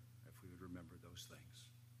better if we would remember those things.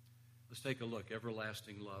 Let's take a look.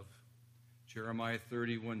 Everlasting love. Jeremiah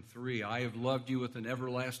 31:3, I have loved you with an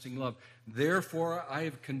everlasting love. Therefore, I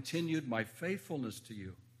have continued my faithfulness to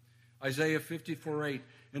you. Isaiah 54:8,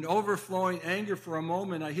 in overflowing anger for a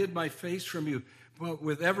moment, I hid my face from you. But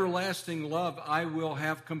with everlasting love, I will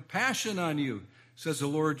have compassion on you, says the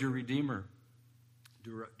Lord your Redeemer.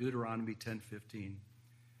 Deuteronomy 10:15,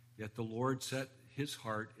 yet the Lord set his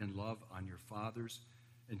heart in love on your fathers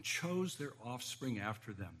and chose their offspring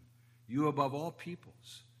after them, you above all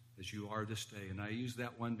peoples, as you are this day. And I use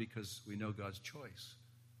that one because we know God's choice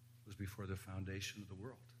was before the foundation of the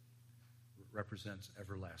world. It represents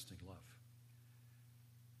everlasting love.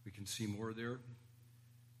 We can see more there.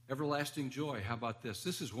 Everlasting joy. How about this?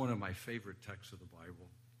 This is one of my favorite texts of the Bible.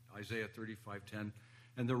 Isaiah 35:10.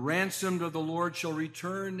 And the ransomed of the Lord shall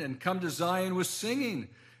return and come to Zion with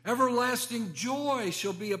singing. Everlasting joy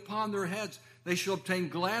shall be upon their heads. They shall obtain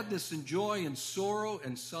gladness and joy, and sorrow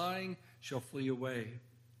and sighing shall flee away.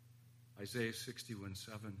 Isaiah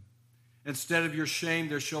 61:7. Instead of your shame,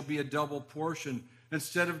 there shall be a double portion.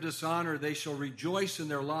 Instead of dishonor, they shall rejoice in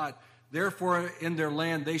their lot. Therefore, in their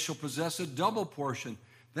land, they shall possess a double portion.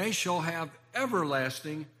 They shall have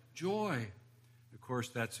everlasting joy. Of course,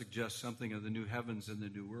 that suggests something of the new heavens and the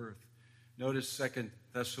new earth. Notice 2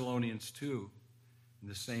 Thessalonians 2, and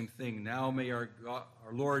the same thing. Now may our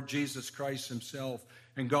Lord Jesus Christ himself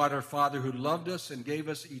and God our Father, who loved us and gave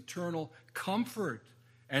us eternal comfort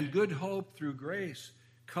and good hope through grace,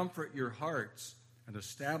 comfort your hearts and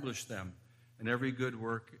establish them in every good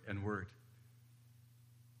work and word.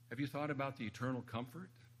 Have you thought about the eternal comfort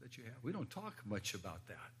that you have? We don't talk much about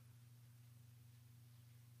that.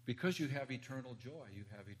 Because you have eternal joy, you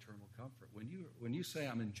have eternal comfort. When you say,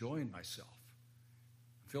 I'm enjoying myself,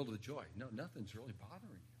 I'm filled with joy, no, nothing's really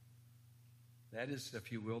bothering you. That is,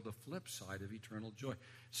 if you will, the flip side of eternal joy.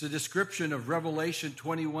 It's a description of Revelation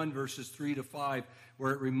 21, verses 3 to 5,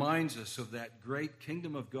 where it reminds us of that great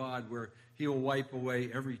kingdom of God where he will wipe away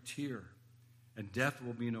every tear, and death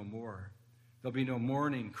will be no more. There'll be no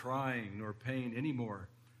mourning, crying, nor pain anymore,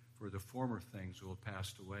 for the former things will have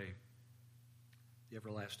passed away. The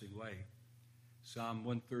everlasting way. Psalm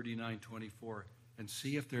 139:24. And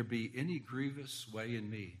see if there be any grievous way in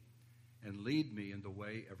me, and lead me in the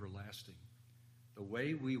way everlasting. The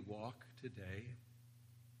way we walk today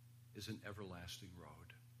is an everlasting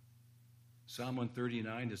road. Psalm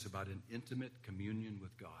 139 is about an intimate communion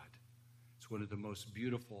with God. It's one of the most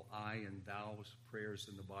beautiful I and thou prayers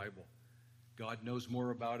in the Bible. God knows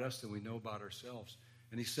more about us than we know about ourselves.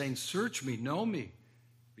 And he's saying, search me, know me,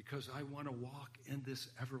 because I want to walk in this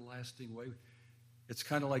everlasting way. It's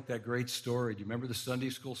kind of like that great story. Do you remember the Sunday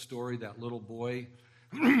school story, that little boy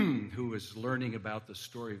who was learning about the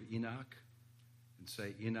story of Enoch? And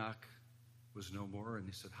say, Enoch was no more. And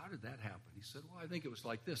he said, how did that happen? He said, well, I think it was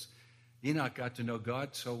like this. Enoch got to know God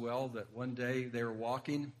so well that one day they were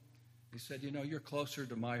walking. He said, you're closer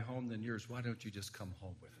to my home than yours. Why don't you just come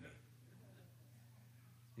home with me?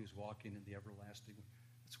 He was walking in the everlasting way.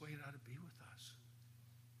 That's the way it ought to be with us.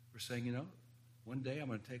 We're saying, one day I'm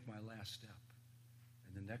going to take my last step.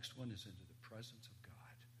 And the next one is into the presence of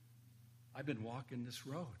God. I've been walking this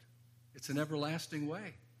road. It's an everlasting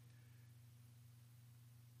way.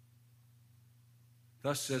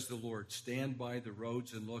 Thus says the Lord, stand by the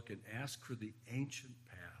roads and look and ask for the ancient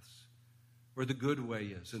paths, where the good way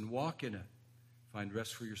is, and walk in it. Find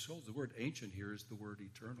rest for your souls. The word ancient here is the word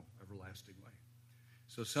eternal, everlasting way.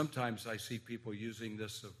 So sometimes I see people using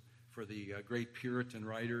this for the great Puritan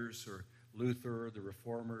writers or Luther or the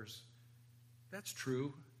Reformers. That's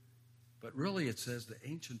true, but really it says the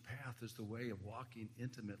ancient path is the way of walking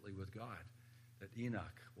intimately with God that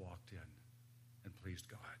Enoch walked in and pleased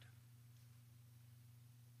God.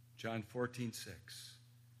 John 14:6,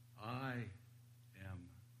 I am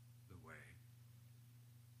the way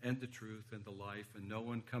and the truth and the life, and no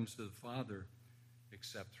one comes to the Father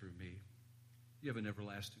except through me. You have an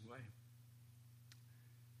everlasting way.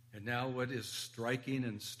 And now what is striking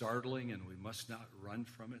and startling, and we must not run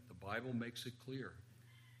from it, the Bible makes it clear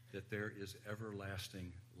that there is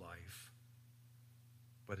everlasting life.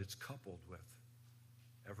 But it's coupled with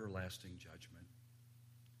everlasting judgment.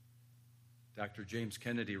 Dr. James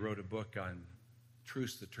Kennedy wrote a book on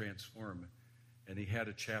Truths That Transform, and he had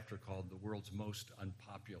a chapter called The World's Most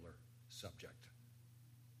Unpopular Subject.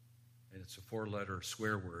 And it's a 4-letter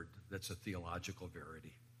swear word that's a theological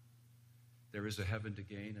verity. There is a heaven to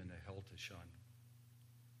gain and a hell to shun.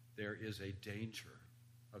 There is a danger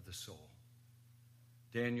of the soul.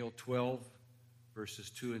 Daniel 12, verses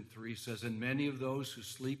 2 and 3 says, and many of those who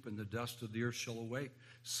sleep in the dust of the earth shall awake,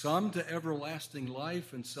 some to everlasting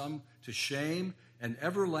life and some to shame and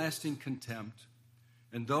everlasting contempt.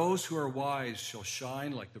 And those who are wise shall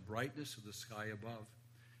shine like the brightness of the sky above,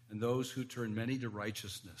 and those who turn many to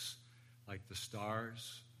righteousness like the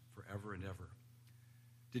stars forever and ever.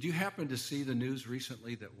 Did you happen to see the news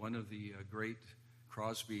recently that one of the great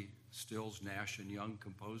Crosby, Stills, Nash, and Young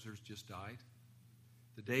composers just died?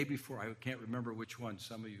 The day before, I can't remember which one.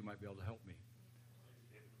 Some of you might be able to help me.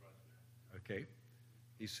 Okay.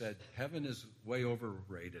 He said, heaven is way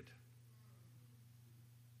overrated.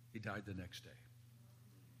 He died the next day.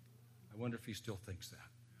 I wonder if he still thinks that.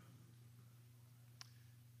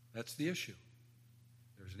 That's the issue.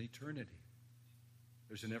 There's an eternity.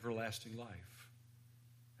 There's an everlasting life.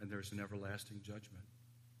 And there's an everlasting judgment.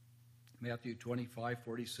 Matthew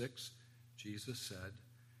 25:46, Jesus said,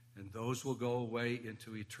 and those will go away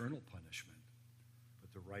into eternal punishment,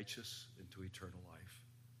 but the righteous into eternal life.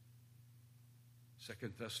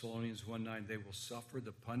 2 Thessalonians 1:9, they will suffer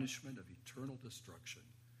the punishment of eternal destruction,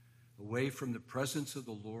 away from the presence of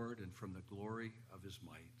the Lord and from the glory of his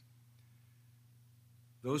might.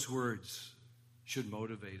 Those words should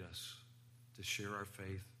motivate us to share our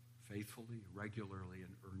faith faithfully, regularly,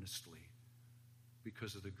 and earnestly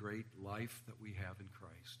because of the great life that we have in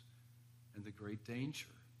Christ and the great danger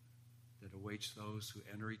that awaits those who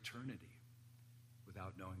enter eternity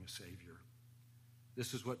without knowing a Savior.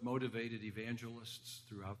 This is what motivated evangelists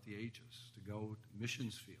throughout the ages to go to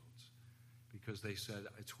missions fields, because they said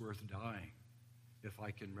it's worth dying if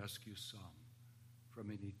I can rescue some from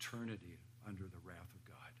an eternity under the wrath of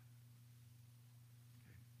God.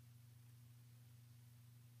 Okay.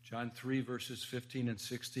 John 3, verses 15 and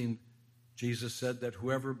 16, Jesus said that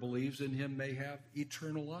whoever believes in him may have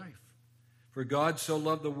eternal life. For God so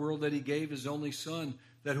loved the world that he gave his only Son,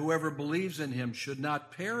 that whoever believes in him should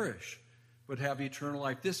not perish, but have eternal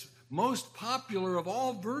life. This most popular of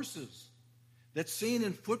all verses that's seen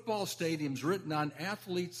in football stadiums, written on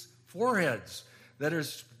athletes' foreheads, that are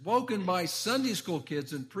spoken by Sunday school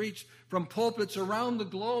kids and preached from pulpits around the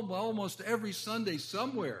globe almost every Sunday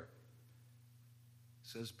somewhere,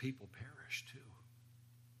 says people perish too.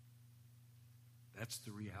 That's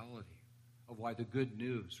the reality of why the good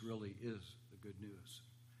news really is the good news.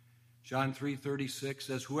 John 3:36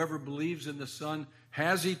 says, whoever believes in the Son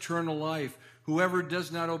has eternal life. Whoever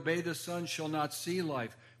does not obey the Son shall not see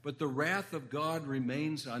life, but the wrath of God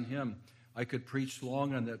remains on him. I could preach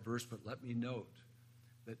long on that verse, but let me note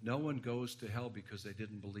that no one goes to hell because they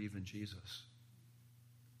didn't believe in Jesus.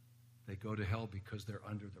 They go to hell because they're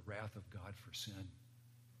under the wrath of God for sin.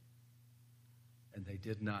 And they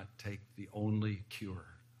did not take the only cure.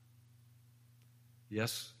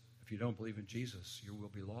 Yes, if you don't believe in Jesus, you will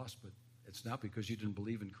be lost, but it's not because you didn't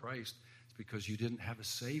believe in Christ. It's because you didn't have a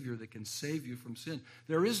Savior that can save you from sin.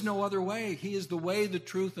 There is no other way. He is the way, the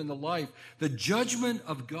truth, and the life. The judgment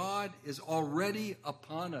of God is already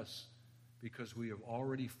upon us because we have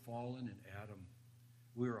already fallen in Adam.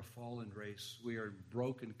 We are a fallen race. We are in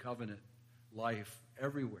broken covenant life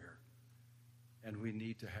everywhere. And we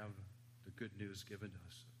need to have the good news given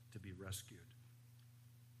us to be rescued.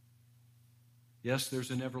 Yes, there's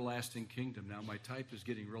an everlasting kingdom. Now, my type is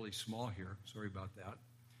getting really small here. Sorry about that.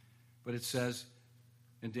 But it says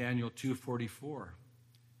in Daniel 2:44,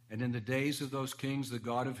 and in the days of those kings, the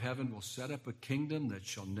God of heaven will set up a kingdom that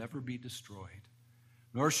shall never be destroyed,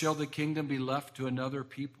 nor shall the kingdom be left to another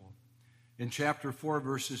people. In chapter 4,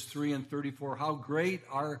 verses 3 and 34, how great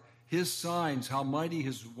are his signs, how mighty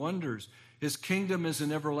his wonders. His kingdom is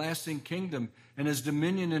an everlasting kingdom, and his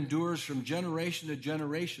dominion endures from generation to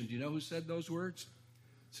generation. Do you know who said those words?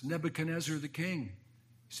 It's Nebuchadnezzar the king.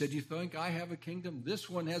 He said, you think I have a kingdom? This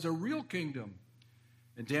one has a real kingdom.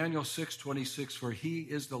 In Daniel 6:26, for he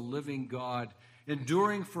is the living God,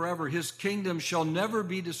 enduring forever. His kingdom shall never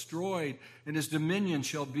be destroyed, and his dominion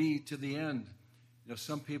shall be to the end. You know,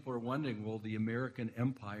 some people are wondering, will the American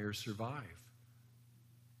empire survive?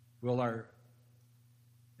 Will our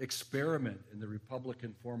experiment in the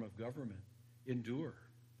Republican form of government endure?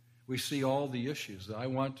 We see all the issues. I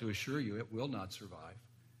want to assure you it will not survive.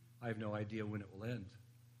 I have no idea when it will end.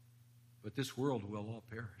 But this world will all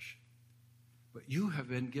perish. But you have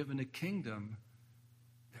been given a kingdom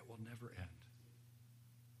that will never end.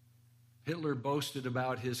 Hitler boasted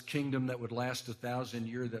about his kingdom that would last 1,000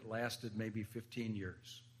 years, that lasted maybe 15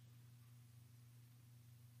 years.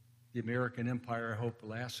 The American empire, I hope,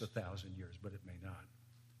 lasts 1,000 years, but it may not.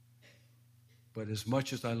 But as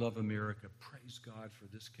much as I love America, praise God for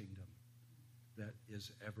this kingdom that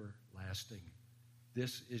is everlasting.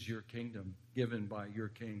 This is your kingdom given by your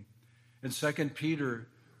king. In 2 Peter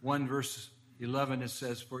 1, verse 11, it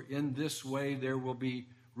says, for in this way there will be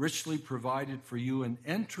richly provided for you an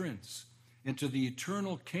entrance into the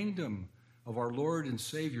eternal kingdom of our Lord and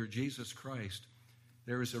Savior, Jesus Christ.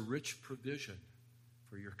 There is a rich provision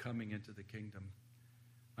for your coming into the kingdom.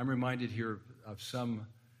 I'm reminded here of some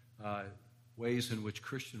ways in which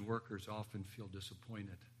Christian workers often feel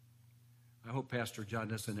disappointed. I hope Pastor John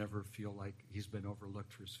doesn't ever feel like he's been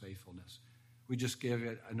overlooked for his faithfulness. We just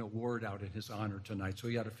gave an award out in his honor tonight, so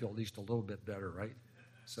he ought to feel at least a little bit better, right?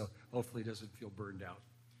 So hopefully he doesn't feel burned out.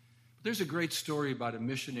 But there's a great story about a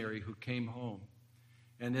missionary who came home.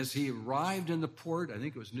 And as he arrived in the port, I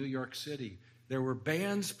think it was New York City, there were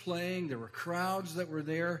bands playing, there were crowds that were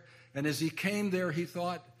there. And as he came there, he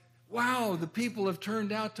thought, wow, the people have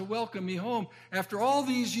turned out to welcome me home after all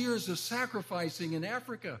these years of sacrificing in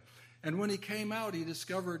Africa. And when he came out, he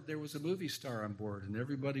discovered there was a movie star on board, and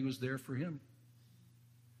everybody was there for him.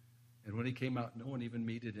 And when he came out, no one even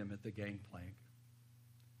meted him at the gangplank.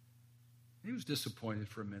 He was disappointed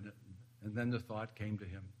for a minute, and then the thought came to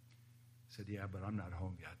him. He said, yeah, but I'm not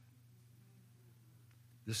home yet.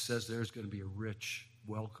 This says there's going to be a rich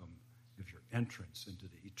welcome of your entrance into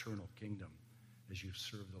the eternal kingdom as you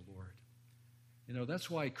serve the Lord. You know, that's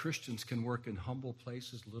why Christians can work in humble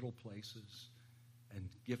places, little places, and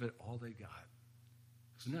give it all they got.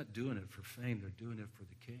 Because they're not doing it for fame, they're doing it for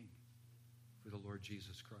the King, for the Lord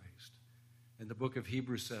Jesus Christ. And the book of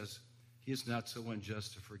Hebrews says, he is not so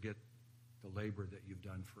unjust to forget the labor that you've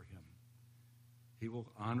done for him. He will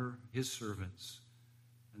honor his servants,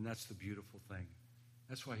 and that's the beautiful thing.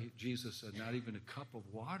 That's why Jesus said, not even a cup of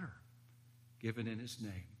water given in his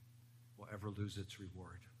name will ever lose its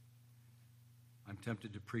reward. I'm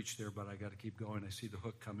tempted to preach there, but I got to keep going. I see the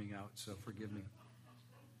hook coming out, so forgive me.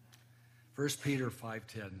 1 Peter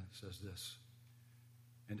 5:10 says this,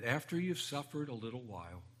 "And after you've suffered a little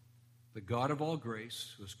while, the God of all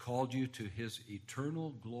grace, who has called you to his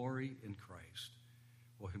eternal glory in Christ,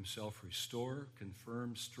 will himself restore,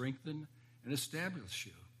 confirm, strengthen, and establish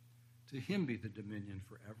you. To him be the dominion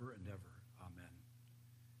forever and ever. Amen."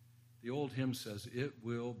 The old hymn says, "It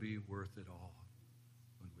will be worth it all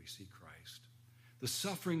when we see Christ." The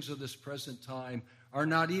sufferings of this present time are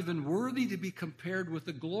not even worthy to be compared with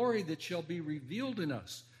the glory that shall be revealed in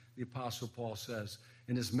us, the Apostle Paul says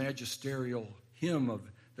in his magisterial hymn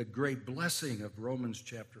of the great blessing of Romans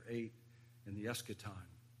chapter 8 in the eschaton.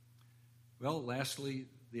 Well, lastly,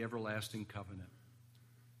 the everlasting covenant.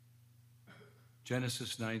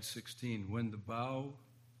 Genesis 9:16, "When the bow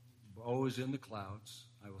is in the clouds,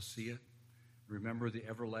 I will see it. Remember the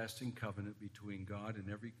everlasting covenant between God and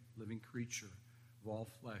every living creature of all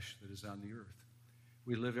flesh that is on the earth."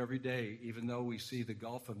 We live every day, even though we see the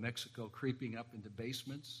Gulf of Mexico creeping up into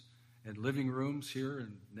basements and living rooms here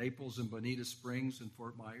in Naples and Bonita Springs and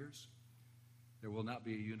Fort Myers, there will not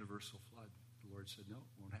be a universal flood. The Lord said, no,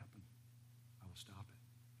 it won't happen. I will stop it.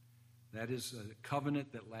 That is a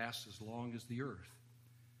covenant that lasts as long as the earth.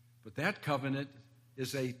 But that covenant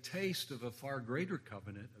is a taste of a far greater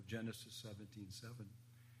covenant of Genesis 17:7.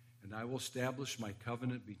 "And I will establish my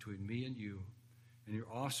covenant between me and you and your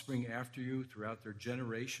offspring after you throughout their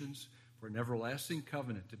generations for an everlasting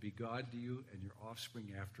covenant to be God to you and your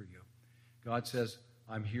offspring after you." God says,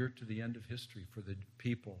 I'm here to the end of history for the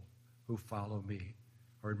people who follow me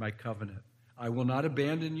or in my covenant. I will not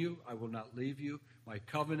abandon you. I will not leave you. My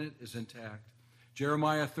covenant is intact.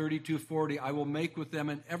 Jeremiah 32:40, "I will make with them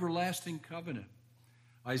an everlasting covenant."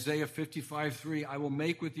 Isaiah 55:3, "I will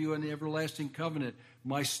make with you an everlasting covenant,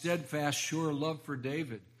 my steadfast, sure love for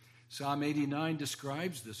David." Psalm 89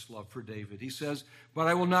 describes this love for David. He says, "But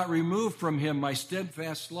I will not remove from him my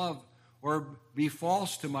steadfast love or be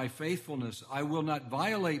false to my faithfulness. I will not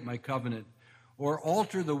violate my covenant or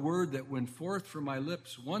alter the word that went forth from my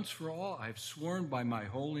lips. Once for all, I have sworn by my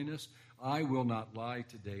holiness, I will not lie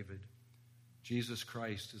to David." Jesus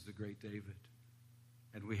Christ is the great David,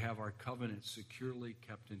 and we have our covenant securely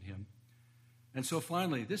kept in him. And so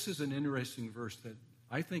finally, this is an interesting verse that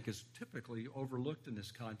I think is typically overlooked in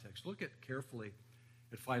this context. Look carefully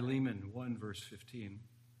at Philemon 1, verse 15.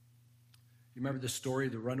 You remember the story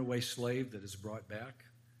of the runaway slave that is brought back?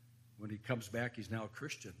 When he comes back, he's now a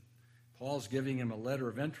Christian. Paul's giving him a letter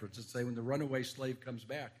of entrance and saying, when the runaway slave comes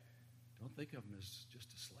back, don't think of him as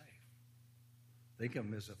just a slave. Think of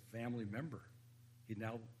him as a family member. He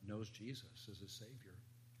now knows Jesus as his Savior.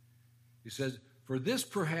 He says, "For this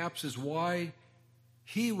perhaps is why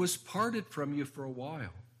he was parted from you for a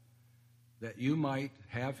while, that you might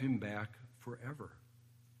have him back forever,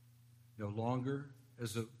 no longer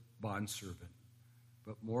as a bondservant,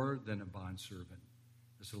 but more than a bondservant,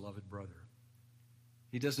 as a loved brother."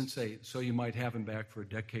 He doesn't say, so you might have him back for a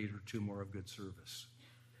decade or two more of good service.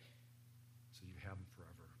 So you have him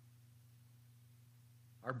forever.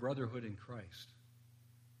 Our brotherhood in Christ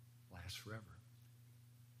lasts forever.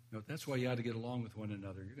 You know, that's why you ought to get along with one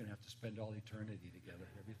another. You're going to have to spend all eternity together.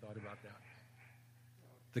 Have you thought about that?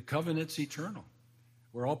 The covenant's eternal.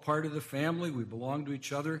 We're all part of the family. We belong to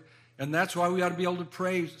each other. And that's why we ought to be able to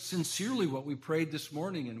pray sincerely what we prayed this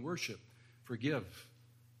morning in worship. Forgive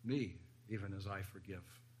me, even as I forgive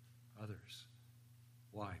others.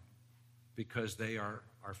 Why? Because they are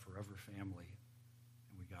our forever family,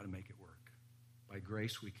 and we got to make it work. By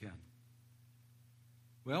grace we can.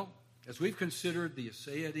 Well, as we've considered the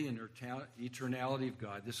aseity and eternality of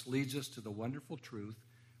God, this leads us to the wonderful truth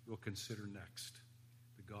we'll consider next,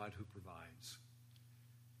 the God who provides.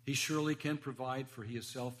 He surely can provide, for he is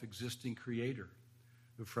self-existing creator,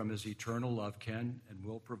 who from his eternal love can and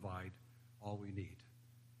will provide all we need.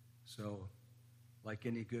 So, like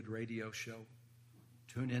any good radio show,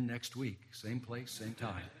 tune in next week, same place, same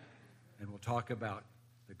time, and we'll talk about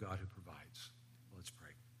the God who provides. Let's pray.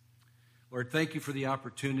 Lord, thank you for the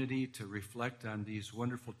opportunity to reflect on these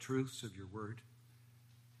wonderful truths of your word.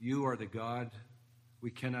 You are the God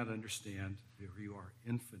we cannot understand. You are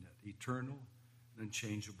infinite, eternal, and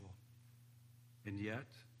unchangeable. And yet,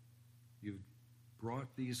 you've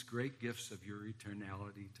brought these great gifts of your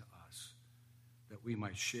eternality to us, that we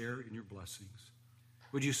might share in your blessings.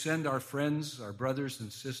 Would you send our friends, our brothers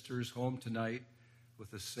and sisters home tonight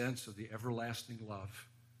with a sense of the everlasting love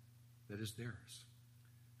that is theirs,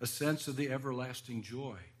 a sense of the everlasting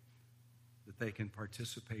joy that they can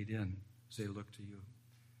participate in as they look to you.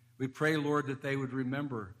 We pray, Lord, that they would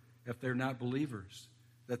remember, if they're not believers,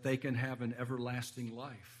 that they can have an everlasting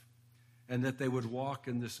life, and that they would walk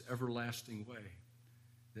in this everlasting way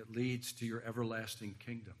that leads to your everlasting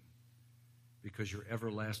kingdom. because your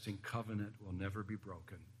everlasting covenant will never be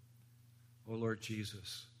broken. Oh, Lord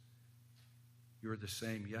Jesus, you're the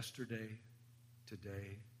same yesterday,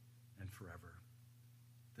 today, and forever.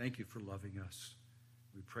 Thank you for loving us.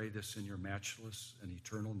 We pray this in your matchless and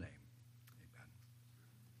eternal name.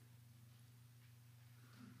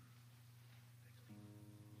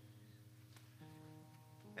 Amen.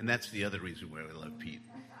 And that's the other reason why we love Pete.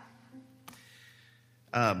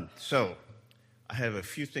 So, I have a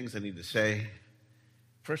few things I need to say.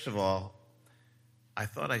 First of all, I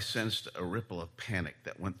thought I sensed a ripple of panic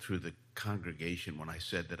that went through the congregation when I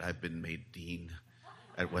said that I've been made dean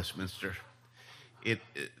at Westminster.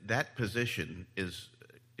 That position is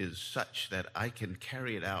such that I can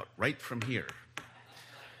carry it out right from here.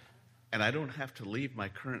 And I don't have to leave my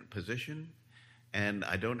current position, and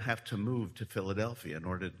I don't have to move to Philadelphia in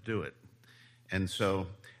order to do it. And so,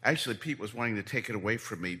 actually, Pete was wanting to take it away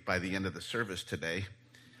from me by the end of the service today,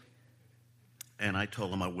 and I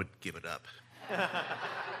told him I wouldn't give it up.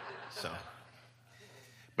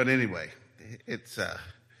 But anyway, it's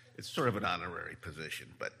sort of an honorary position.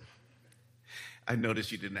 But I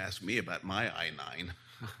noticed you didn't ask me about my I-9.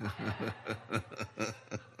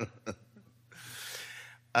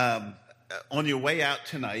 On your way out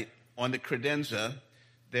tonight, on the credenza,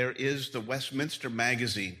 there is the Westminster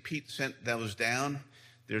magazine. Pete sent those down.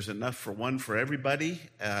 There's enough for one for everybody.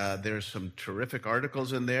 There's some terrific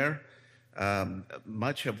articles in there,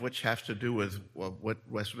 much of which has to do with what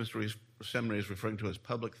Westminster Seminary is referring to as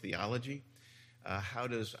public theology. How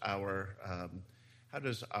does our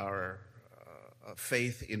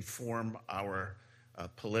faith inform our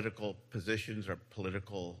political positions, our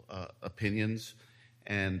political opinions,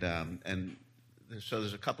 and so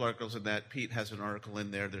there's a couple articles in that. Pete has an article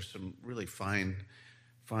in there. There's some really fine,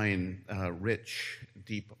 rich,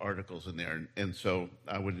 deep articles in there, and so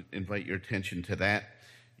I would invite your attention to that.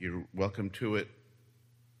 You're welcome to it.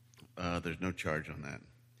 There's no charge on that.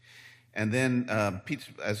 And then Pete,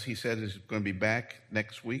 as he said, is going to be back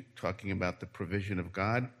next week talking about the provision of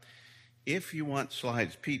God. If you want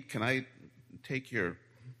slides, Pete, can I take your?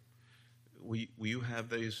 Will you have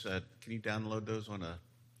these? Can you download those on a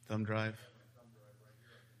thumb drive?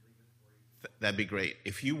 That'd be great.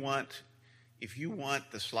 If you want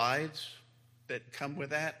the slides that come with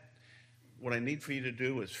that, what I need for you to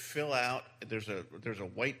do is fill out. There's a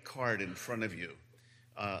white card in front of you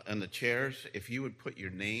on the chairs. If you would put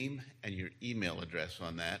your name and your email address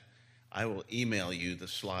on that, I will email you the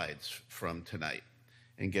slides from tonight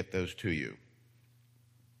and get those to you.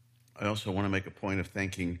 I also want to make a point of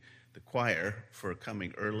thanking the choir for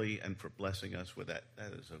coming early and for blessing us with that.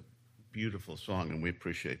 That is a beautiful song, and we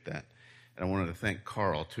appreciate that. And I wanted to thank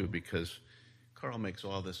Carl, too, because Carl makes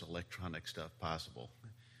all this electronic stuff possible.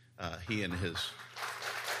 He and his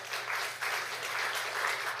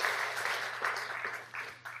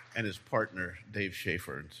partner, Dave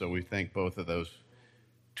Schaefer. And so we thank both of those,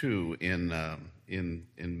 too, in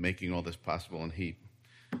making all this possible. And he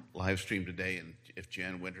live streamed today, and if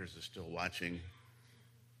Jan Winters is still watching,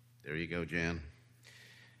 there you go, Jan.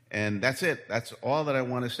 And that's it. That's all that I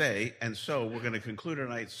want to say. And so we're going to conclude our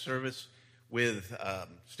night's service with,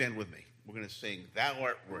 stand with me. We're going to sing, Thou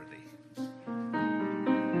Art Worthy.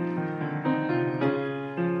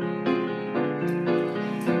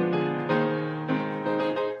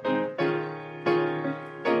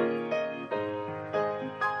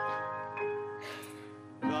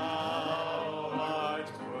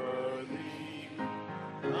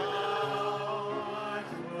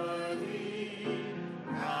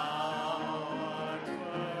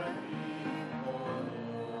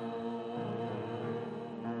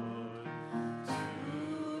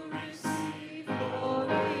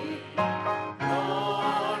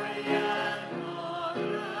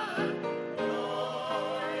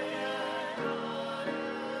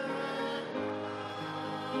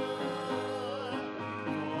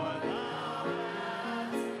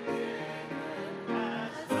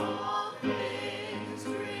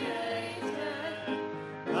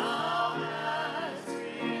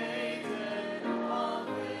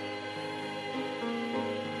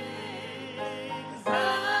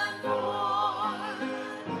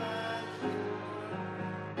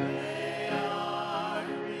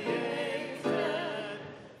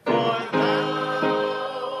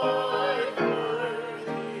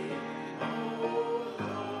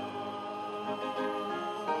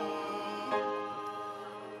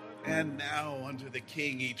 And now unto the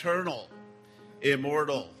King, eternal,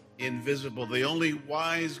 immortal, invisible, the only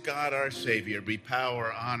wise God, our Savior, be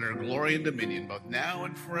power, honor, glory, and dominion, both now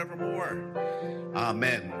and forevermore.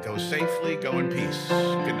 Amen. Go safely, go in peace.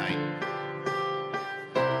 Good night.